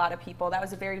discomfort for a lot of people. That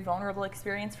was a very vulnerable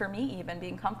experience for me, even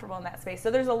being comfortable in that space.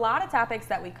 So there's a lot of topics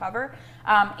that we cover.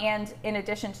 And in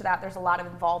addition to that, there's a lot of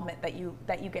involvement that you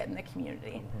get in the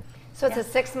community. So it's a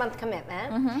 6-month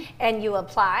commitment, and you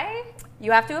apply?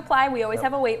 You have to apply. We always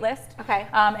have a wait list. Okay.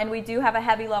 And we do have a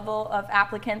heavy level of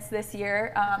applicants this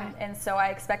year. And so I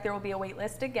expect there will be a wait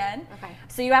list again. Okay.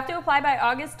 So you have to apply by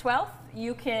August 12th.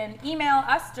 You can email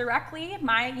us directly.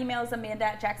 My email is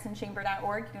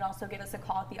amanda@jacksonchamber.org. You can also give us a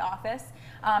call at the office,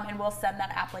 and we'll send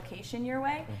that application your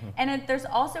way. And there's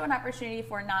also an opportunity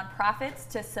for nonprofits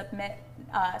to submit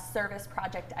service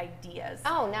project ideas.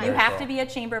 Oh, nice. You have to be a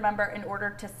chamber member in order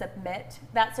to submit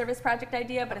that service project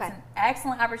idea, but it's an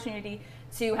excellent opportunity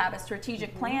to have a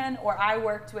strategic plan. Or I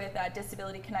worked with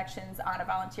Disability Connections on a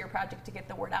volunteer project to get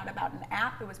the word out about an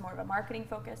app. It was more of a marketing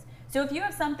focus. So if you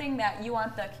have something that you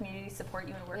want the community to support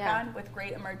you and work on with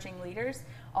great emerging leaders,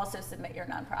 also submit your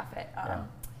nonprofit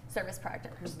service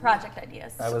project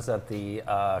ideas. I was at the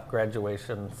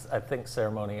graduation, I think,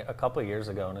 ceremony a couple of years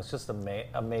ago, and it's just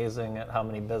amazing at how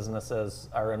many businesses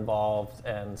are involved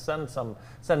and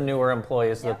send newer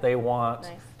employees that they want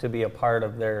to be a part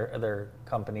of their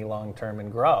company long term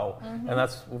and grow. And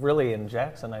that's really in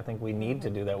Jackson. I think we need to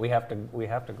do that. We have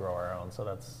to grow our own. So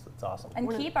it's awesome.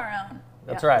 And keep our own.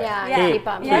 That's right. Yeah, keep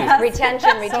them. Yes.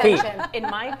 Retention.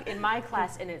 In my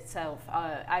class in itself,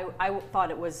 I thought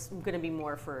it was going to be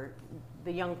more for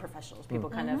the young professionals, people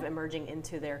kind of emerging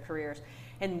into their careers.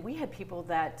 And we had people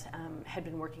that had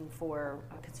been working for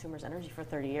Consumers Energy for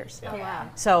 30 years. Oh, wow.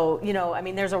 So, I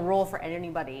mean, there's a role for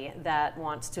anybody that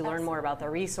wants to learn more about the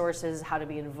resources, how to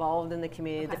be involved in the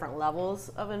community, different levels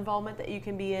of involvement that you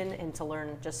can be in, and to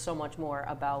learn just so much more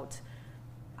about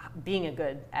being a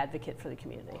good advocate for the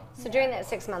community. So during that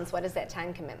 6 months, what does that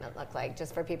time commitment look like,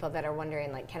 just for people that are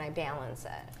wondering, like, can I balance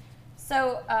it?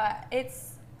 So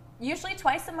it's usually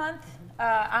twice a month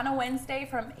on a Wednesday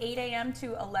from 8 a.m.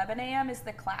 to 11 a.m. is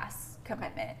the class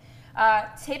commitment.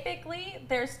 Typically,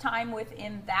 there's time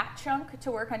within that chunk to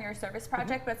work on your service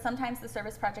project, but sometimes the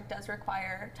service project does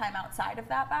require time outside of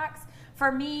that box.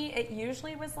 For me, it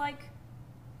usually was like,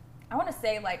 I want to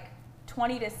say like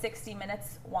 20 to 60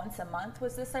 minutes once a month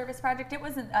was the service project. It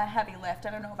wasn't a heavy lift.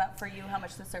 I don't know about for you how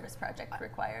much the service project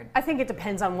required. I think it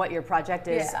depends on what your project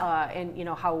is and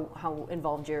how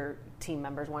involved your team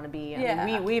members want to be. I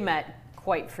mean, we met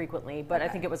quite frequently, but I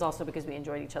think it was also because we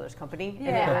enjoyed each other's company,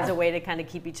 and it was a way to kind of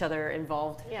keep each other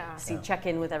involved, check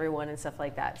in with everyone and stuff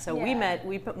like that. So we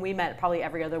met probably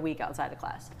every other week outside of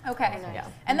class. Okay. Nice.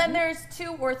 And then there's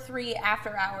 2 or 3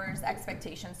 after hours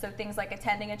expectations. So things like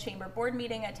attending a chamber board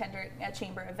meeting, attending a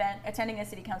chamber event, attending a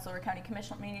city council or county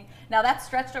commission meeting. Now that's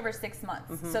stretched over 6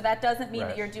 months. So that doesn't mean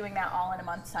that you're doing that all in a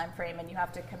month's time frame and you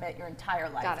have to commit your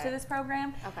entire life to this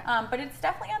program. Okay. But it's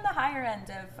definitely on the higher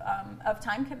end of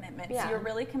time commitment. So you're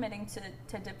really committing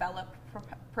to develop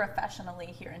professionally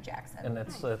here in Jackson. And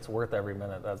it's worth every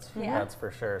minute, that's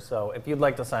for sure. So if you'd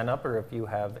like to sign up, or if you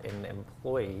have an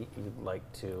employee you'd like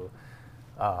to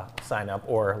sign up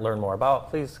or learn more about,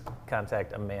 please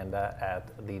contact Amanda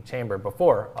at the Chamber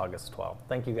before August 12th.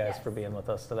 Thank you guys for being with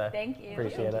us today. Thank you.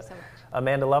 Appreciate it. So much.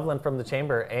 Amanda Loveland from the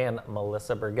Chamber and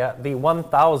Melissa Burgett, the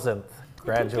 1,000th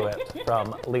graduate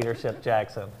from Leadership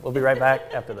Jackson. We'll be right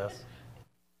back after this.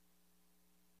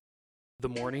 The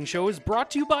morning show is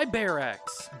brought to you by BearX.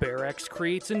 BearX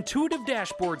creates intuitive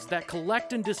dashboards that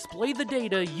collect and display the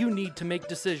data you need to make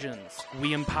decisions.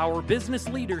 We empower business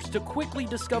leaders to quickly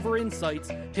discover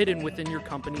insights hidden within your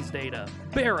company's data.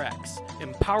 BearX,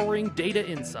 empowering data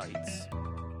insights.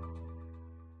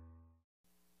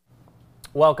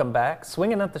 Welcome back.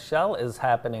 Swinging at the Shell is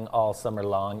happening all summer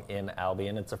long in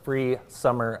Albion. It's a free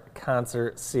summer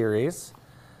concert series,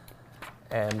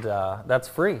 and that's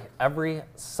free every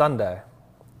Sunday.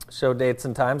 Show dates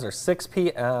and times are 6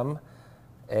 p.m.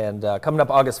 And coming up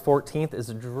August 14th is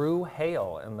Drew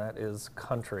Hale, and that is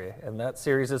country. And that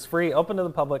series is free, open to the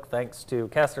public, thanks to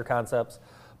Castor Concepts,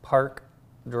 Park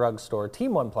Drugstore,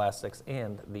 Team One Plastics,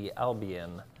 and the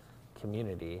Albion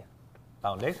Community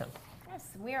Foundation. Yes,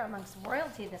 we are amongst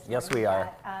royalty this morning. Yes, we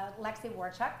are. Lexi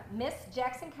Warchuk, Miss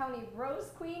Jackson County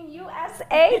Rose Queen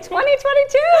USA 2022.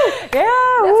 Yeah,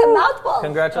 that's a mouthful.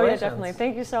 Congratulations. Oh, yeah, definitely.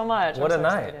 Thank you so much. What I'm a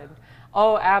so night. excited.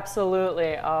 Oh,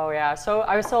 absolutely. Oh, yeah. So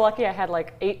I was so lucky. I had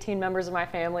like 18 members of my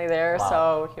family there,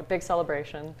 so a big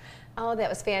celebration. Oh, that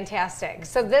was fantastic.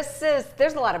 So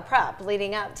there's a lot of prep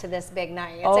leading up to this big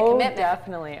night. It's a commitment.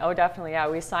 Definitely. Oh, definitely. Yeah,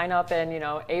 we sign up in,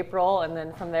 April, and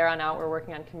then from there on out, we're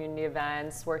working on community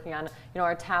events, working on,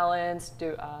 our talents,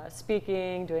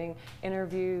 speaking, doing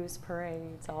interviews,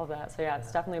 parades, all of that. So yeah,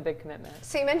 it's definitely a big commitment.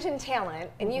 So you mentioned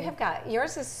talent, and you have got,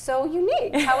 yours is so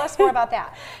unique. Tell us more about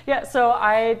that. Yeah, so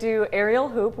I do aerial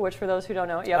hoop, which for those who don't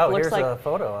know, it looks here's like a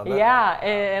photo of it. Yeah,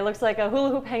 it looks like a hula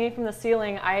hoop hanging from the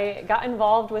ceiling. I got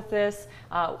involved with this.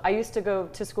 I used to go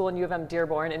to school in U of M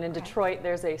Dearborn, and in Detroit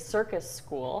there's a circus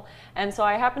school, and so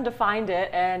I happened to find it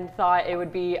and thought it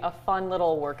would be a fun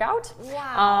little workout.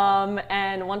 Wow.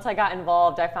 And once I got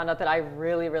involved, I found out that I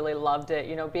really, really loved it.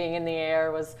 Being in the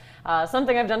air was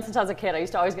something I've done since I was a kid. I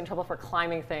used to always get in trouble for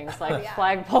climbing things like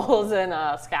flagpoles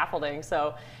and scaffolding.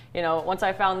 So, once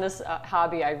I found this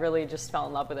hobby, I really just fell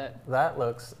in love with it. That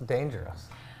looks dangerous.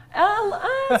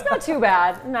 It's not too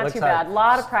bad. Not too bad. A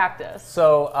lot of practice.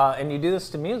 So, and you do this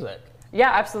to music.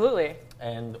 Yeah, absolutely.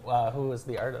 And who is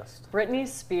the artist? Britney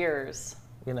Spears.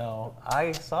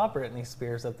 I saw Britney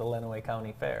Spears at the Lenawee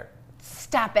County Fair.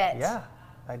 Stop it. Yeah,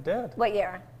 I did. What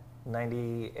year?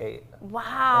 98.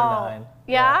 Wow. Or 9.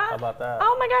 Yeah? How about that?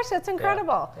 Oh my gosh, that's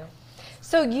incredible. Yeah.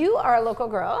 So you are a local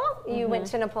girl. You went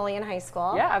to Napoleon High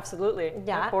School. Yeah, absolutely.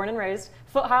 Yeah. Born and raised.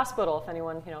 Foot Hospital, if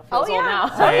anyone feels Oh old yeah. now.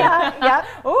 Oh yeah.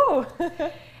 Yep.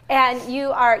 Ooh. And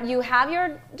you have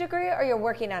your degree, or you're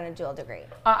working on a dual degree?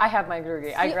 I have my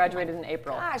degree. I graduated in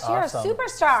April. Gosh, Awesome. you're a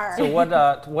superstar.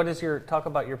 So what is talk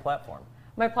about your platform?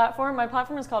 My platform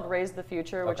is called Raise the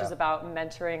Future, which Okay. is about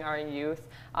mentoring our youth.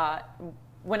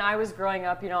 When I was growing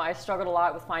up, I struggled a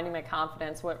lot with finding my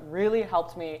confidence. What really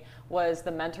helped me was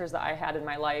the mentors that I had in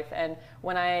my life. And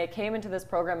when I came into this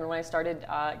program and when I started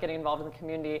getting involved in the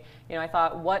community, I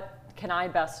thought, what can I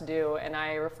best do? And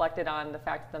I reflected on the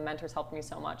fact that the mentors helped me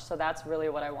so much. So that's really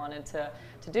what I wanted to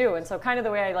do. And so kind of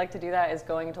the way I like to do that is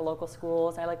going into local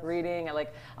schools. I like reading. I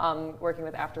like working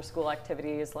with after school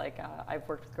activities. Like I've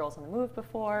worked with Girls on the Move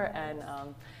before. And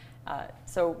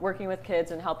so working with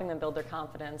kids and helping them build their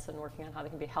confidence and working on how they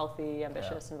can be healthy,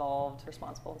 ambitious, involved,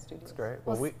 responsible, and studious. That's great.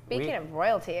 Well, speaking of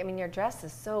royalty, I mean, your dress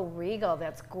is so regal.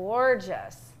 That's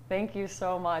gorgeous. Thank you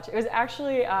so much. It was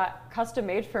actually custom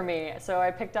made for me. So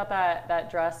I picked up that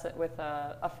dress with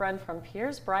a friend from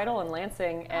Pierce Bridal in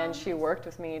Lansing, and she worked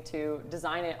with me to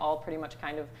design it all pretty much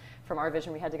kind of from our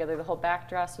vision we had together. The whole back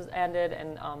dress was ended,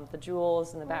 and the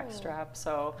jewels and the back strap.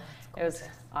 So it was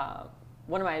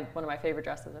one of my favorite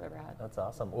dresses I've ever had. That's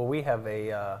awesome. Well, we have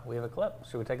a clip.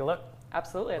 Should we take a look?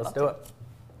 Absolutely. Let's do it.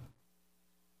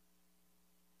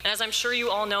 And as I'm sure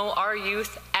you all know, our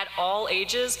youth at all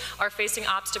ages are facing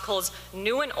obstacles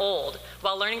new and old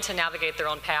while learning to navigate their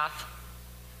own path.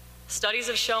 Studies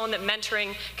have shown that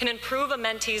mentoring can improve a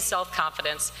mentee's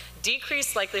self-confidence,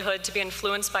 decrease likelihood to be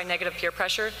influenced by negative peer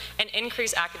pressure, and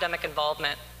increase academic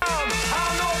involvement. I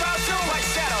don't know about you, like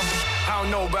Shadow. I don't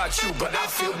know about you, but I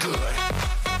feel good.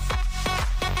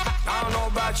 I don't know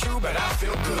about you, but I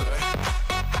feel good.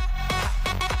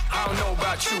 I don't know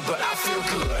about you, but I feel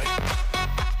good.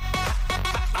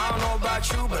 I don't know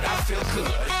about you, but I feel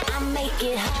good. I make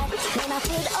it hot when I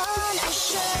put on a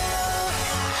show.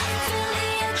 Feel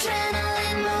the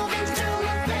adrenaline moving through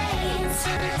my veins.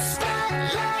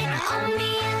 Spotlight on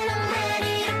me and I'm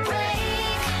ready to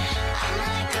break. I'm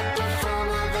like a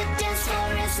performer, the dance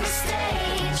floor is my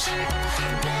stage.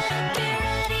 Better be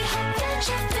ready, hope that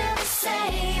you feel the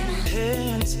same.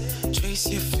 Hands, trace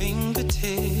your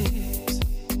fingertips.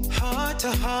 Heart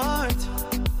to heart,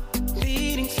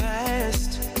 beating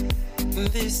fast.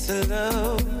 This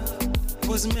love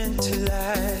was meant to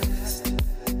last.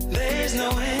 There's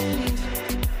no end.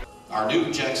 Our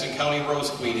new Jackson County Rose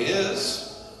Queen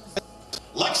is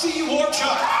Lexi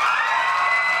Warchuk.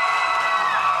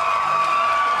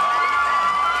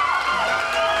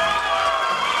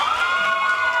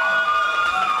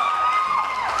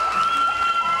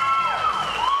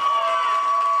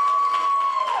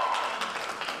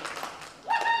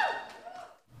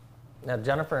 Now,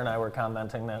 Jennifer and I were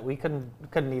commenting that we couldn't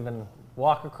even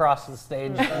walk across the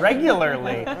stage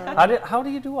regularly. How do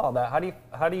you do all that? How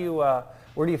do you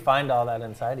where do you find all that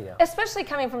inside of you? Especially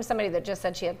coming from somebody that just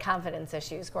said she had confidence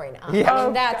issues growing up. Yeah. I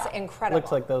mean, that's incredible.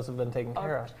 Looks like those have been taken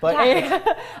care of. But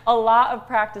a lot of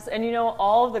practice, and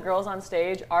all of the girls on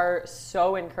stage are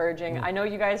so encouraging. I know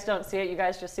you guys don't see it, you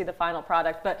guys just see the final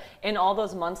product, but in all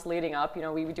those months leading up,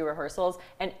 we do rehearsals,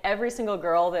 and every single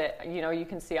girl that you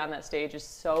can see on that stage is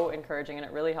so encouraging, and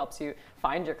it really helps you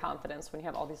find your confidence when you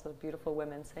have all these beautiful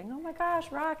women saying, "Oh my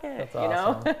gosh, rock it!" That's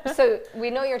awesome. So we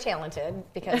know you're talented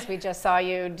because we just saw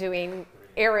you doing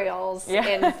aerials Yeah.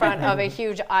 in front of a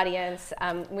huge audience.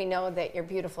 We know that you're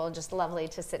beautiful, just lovely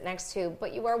to sit next to,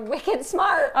 but you are wicked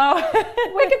smart.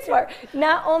 Oh. Wicked smart.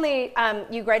 Not only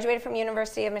you graduated from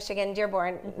University of Michigan,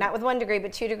 Dearborn, not with 1 degree,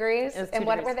 but 2 degrees. It was 2 And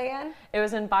what degrees. were they in? It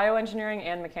was in bioengineering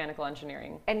and mechanical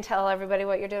engineering. And tell everybody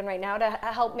what you're doing right now to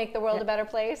help make the world a better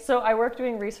place. So I work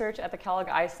doing research at the Kellogg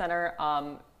Eye Center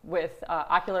with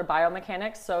ocular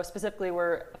biomechanics. So specifically,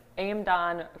 we're aimed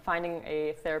on finding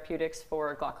a therapeutics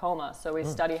for glaucoma. So we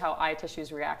study how eye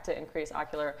tissues react to increase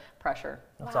ocular pressure.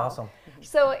 That's awesome.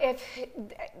 So if,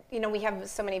 we have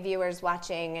so many viewers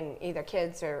watching and either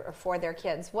kids or for their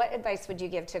kids, what advice would you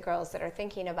give to girls that are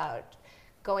thinking about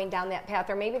going down that path,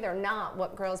 or maybe they're not,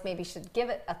 what girls maybe should give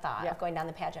it a thought of going down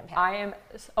the pageant path?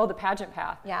 The pageant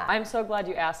path. Yeah. I'm so glad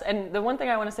you asked. And the one thing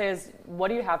I want to say is, what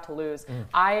do you have to lose?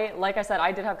 Like I said,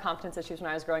 I did have confidence issues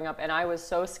when I was growing up, and I was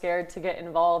so scared to get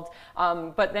involved.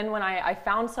 But then when I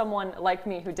found someone like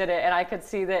me who did it, and I could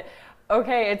see that,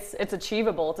 okay, it's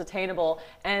achievable, it's attainable,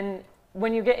 and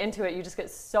when you get into it, you just get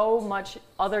so much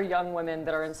other young women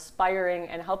that are inspiring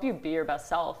and help you be your best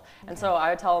self. And so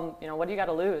I would tell them, what do you got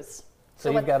to lose? So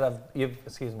you've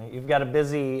got a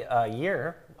busy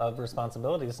year of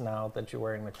responsibilities now that you're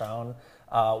wearing the crown.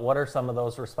 What are some of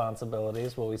those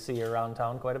responsibilities? Will we see you around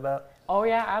town quite a bit? Oh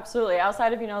yeah, absolutely.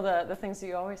 Outside of the things that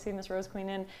you always see Miss Rose Queen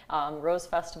in, Rose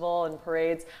Festival and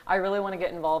parades, I really want to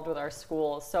get involved with our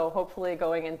schools. So hopefully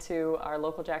going into our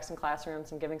local Jackson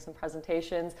classrooms and giving some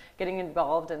presentations, getting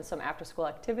involved in some after-school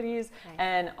activities,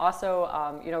 and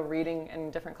also reading in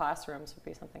different classrooms would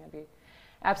be something I'd be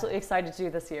absolutely excited to do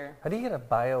this year. How do you get a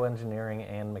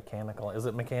bioengineering and mechanical? Is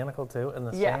it mechanical too in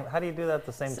the same? How do you do that at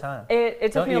the same time?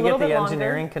 It took me a little bit longer. Don't you get the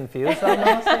engineering confused on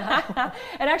those?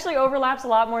 It actually overlaps a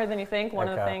lot more than you think. One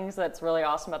of the Okay. things that's really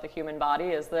awesome about the human body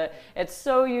is that it's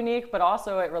so unique, but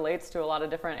also it relates to a lot of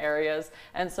different areas.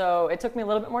 And so it took me a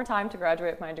little bit more time to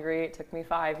graduate with my degree. It took me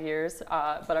 5 years,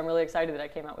 but I'm really excited that I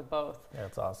came out with both. Yeah,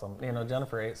 it's awesome.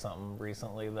 Jennifer ate something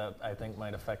recently that I think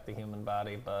might affect the human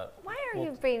body, but Why are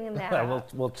you bringing that up?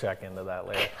 we'll check into that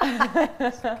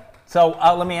later. So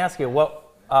let me ask you,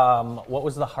 what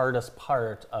was the hardest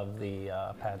part of the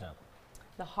pageant?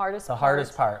 The hardest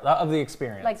part of the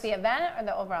experience. Like the event or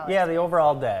the overall? Yeah, the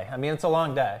overall day. I mean, it's a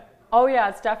long day. Oh yeah,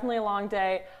 it's definitely a long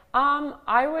day.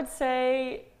 I would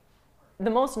say the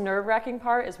most nerve-wracking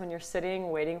part is when you're sitting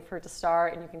waiting for it to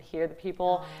start and you can hear the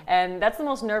people, and that's the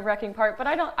most nerve-wracking part. But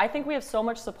I think we have so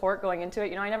much support going into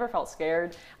it. I never felt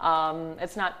scared.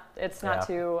 It's not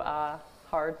too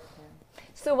hard.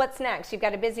 So what's next? You've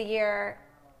got a busy year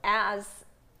as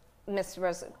Miss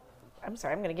Rose. I'm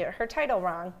sorry, I'm going to get her title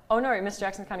wrong. Oh no, Miss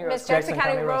Jackson County Rose. Miss Jackson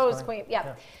County Rose Queen.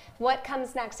 Yeah. What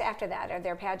comes next after that? Are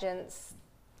there pageants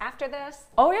after this?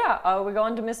 Oh yeah, we're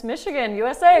going to Miss Michigan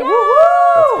USA. Yay!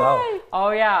 Woo-hoo! Let's go.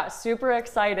 Oh yeah, super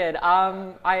excited.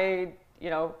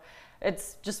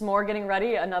 It's just more getting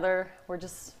ready. We're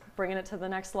just bringing it to the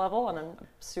next level, and I'm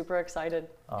super excited.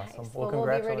 Awesome. Nice. Well, Well, we'll be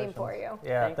congratulations. rooting for you.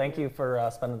 Yeah, thank you for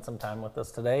spending some time with us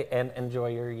today, and enjoy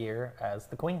your year as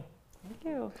the Queen. Thank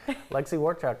you. Lexi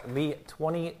Warchuk, the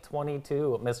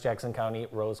 2022 Miss Jackson County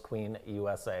Rose Queen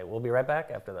USA. We'll be right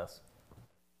back after this.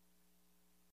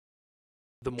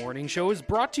 The morning show is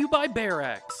brought to you by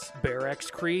BearX.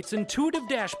 BearX creates intuitive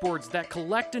dashboards that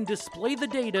collect and display the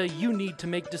data you need to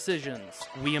make decisions.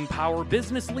 We empower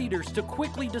business leaders to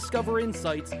quickly discover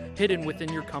insights hidden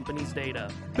within your company's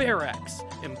data. BearX,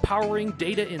 empowering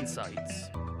data insights.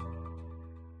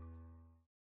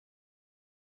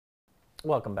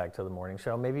 Welcome back to the morning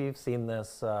show. Maybe you've seen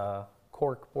this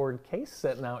cork board case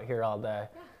sitting out here all day.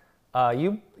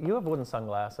 You have wooden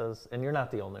sunglasses, and you're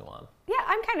not the only one. Yeah,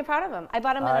 I'm kind of proud of them. I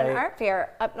bought them at an art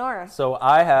fair up north. So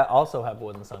I also have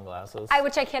wooden sunglasses.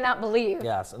 Which I cannot believe.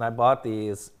 Yes, and I bought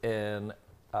these in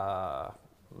March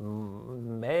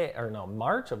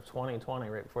of 2020,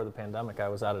 right before the pandemic. I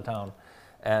was out of town,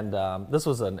 and this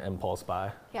was an impulse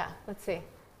buy. Yeah, let's see.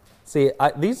 See,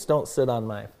 these don't sit on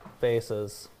my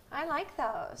faces. I like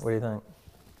those. What do you think?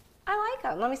 I like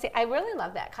them. Let me see. I really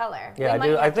love that color. Yeah, I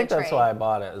do. I think that's why I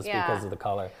bought it, is because of the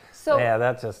color. So yeah,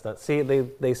 that's just that. See,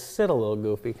 they sit a little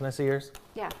goofy. Can I see yours?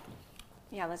 Yeah.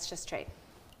 Yeah, let's just trade.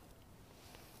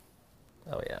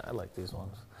 Oh yeah, I like these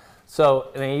ones.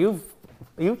 So I mean,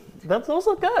 those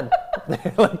look good.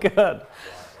 They look good.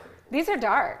 These are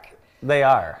dark. They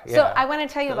are. Yeah. So I want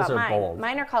to tell you Those about are mine. bold.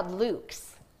 Mine are called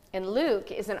Luke's, and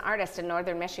Luke is an artist in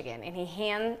northern Michigan, and he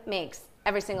hand makes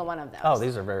every single one of those. Oh,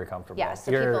 these are very comfortable. Yeah,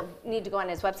 so people need to go on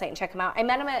his website and check them out. I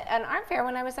met him at an art fair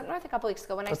when I was up north a couple weeks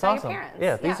ago when I saw awesome. your parents.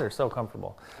 Yeah, these are so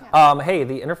comfortable. Yeah. Hey,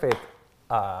 the Interfaith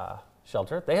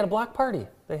Shelter, they had a block party.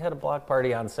 They had a block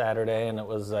party on Saturday, and it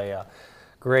was a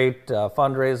great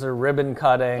fundraiser, ribbon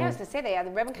cutting. Yeah, I was gonna say they have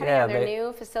the ribbon cutting Yeah, at their they-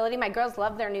 new facility. My girls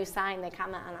love their new sign. They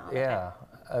comment on it all the time.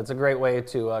 Yeah, it's a great way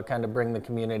to kind of bring the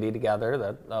community together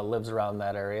that lives around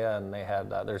that area. And they had,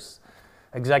 there's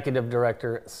Executive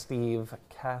Director Steve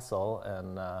Castle,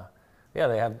 and yeah,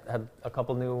 they had a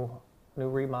couple new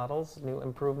remodels, new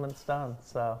improvements done.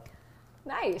 So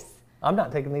Nice. I'm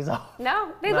not taking these off.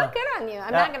 No, they No. look good on you.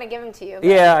 I'm Yeah. not gonna give them to you. but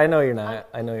Yeah, I know you're not.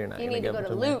 I know you're not. You gonna need to give go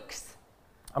them to me. Luke's.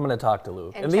 I'm gonna talk to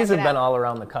Luke. And And these check have it been out. all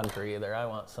around the country either. I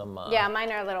want some. Yeah,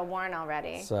 mine are a little worn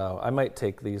already. So I might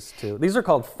take these too. These are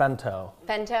called Fento.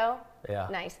 Fento. Yeah.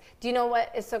 Nice. Do you know what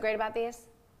is so great about these?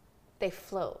 They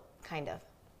float, kind of.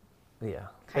 Yeah.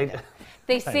 Kind of.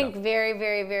 They I sink know. very,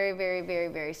 very, very, very, very,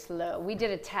 very slow. We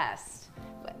did a test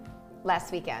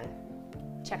last weekend.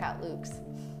 Check out Luke's.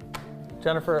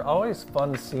 Jennifer, always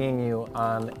fun seeing you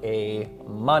on a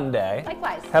Monday.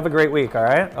 Likewise. Have a great week, all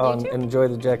right? You too. Enjoy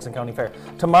the Jackson County Fair.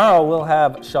 Tomorrow we'll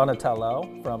have Shauna Tello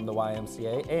from the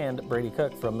YMCA and Brady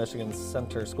Cook from Michigan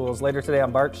Center Schools. Later today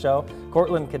on Bart's Show,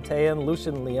 Cortland Katayan,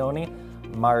 Lucian Leone,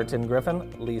 Martin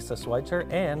Griffin, Lisa Schweitzer,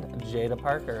 and Jada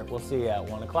Parker. We'll see you at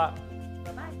 1 o'clock.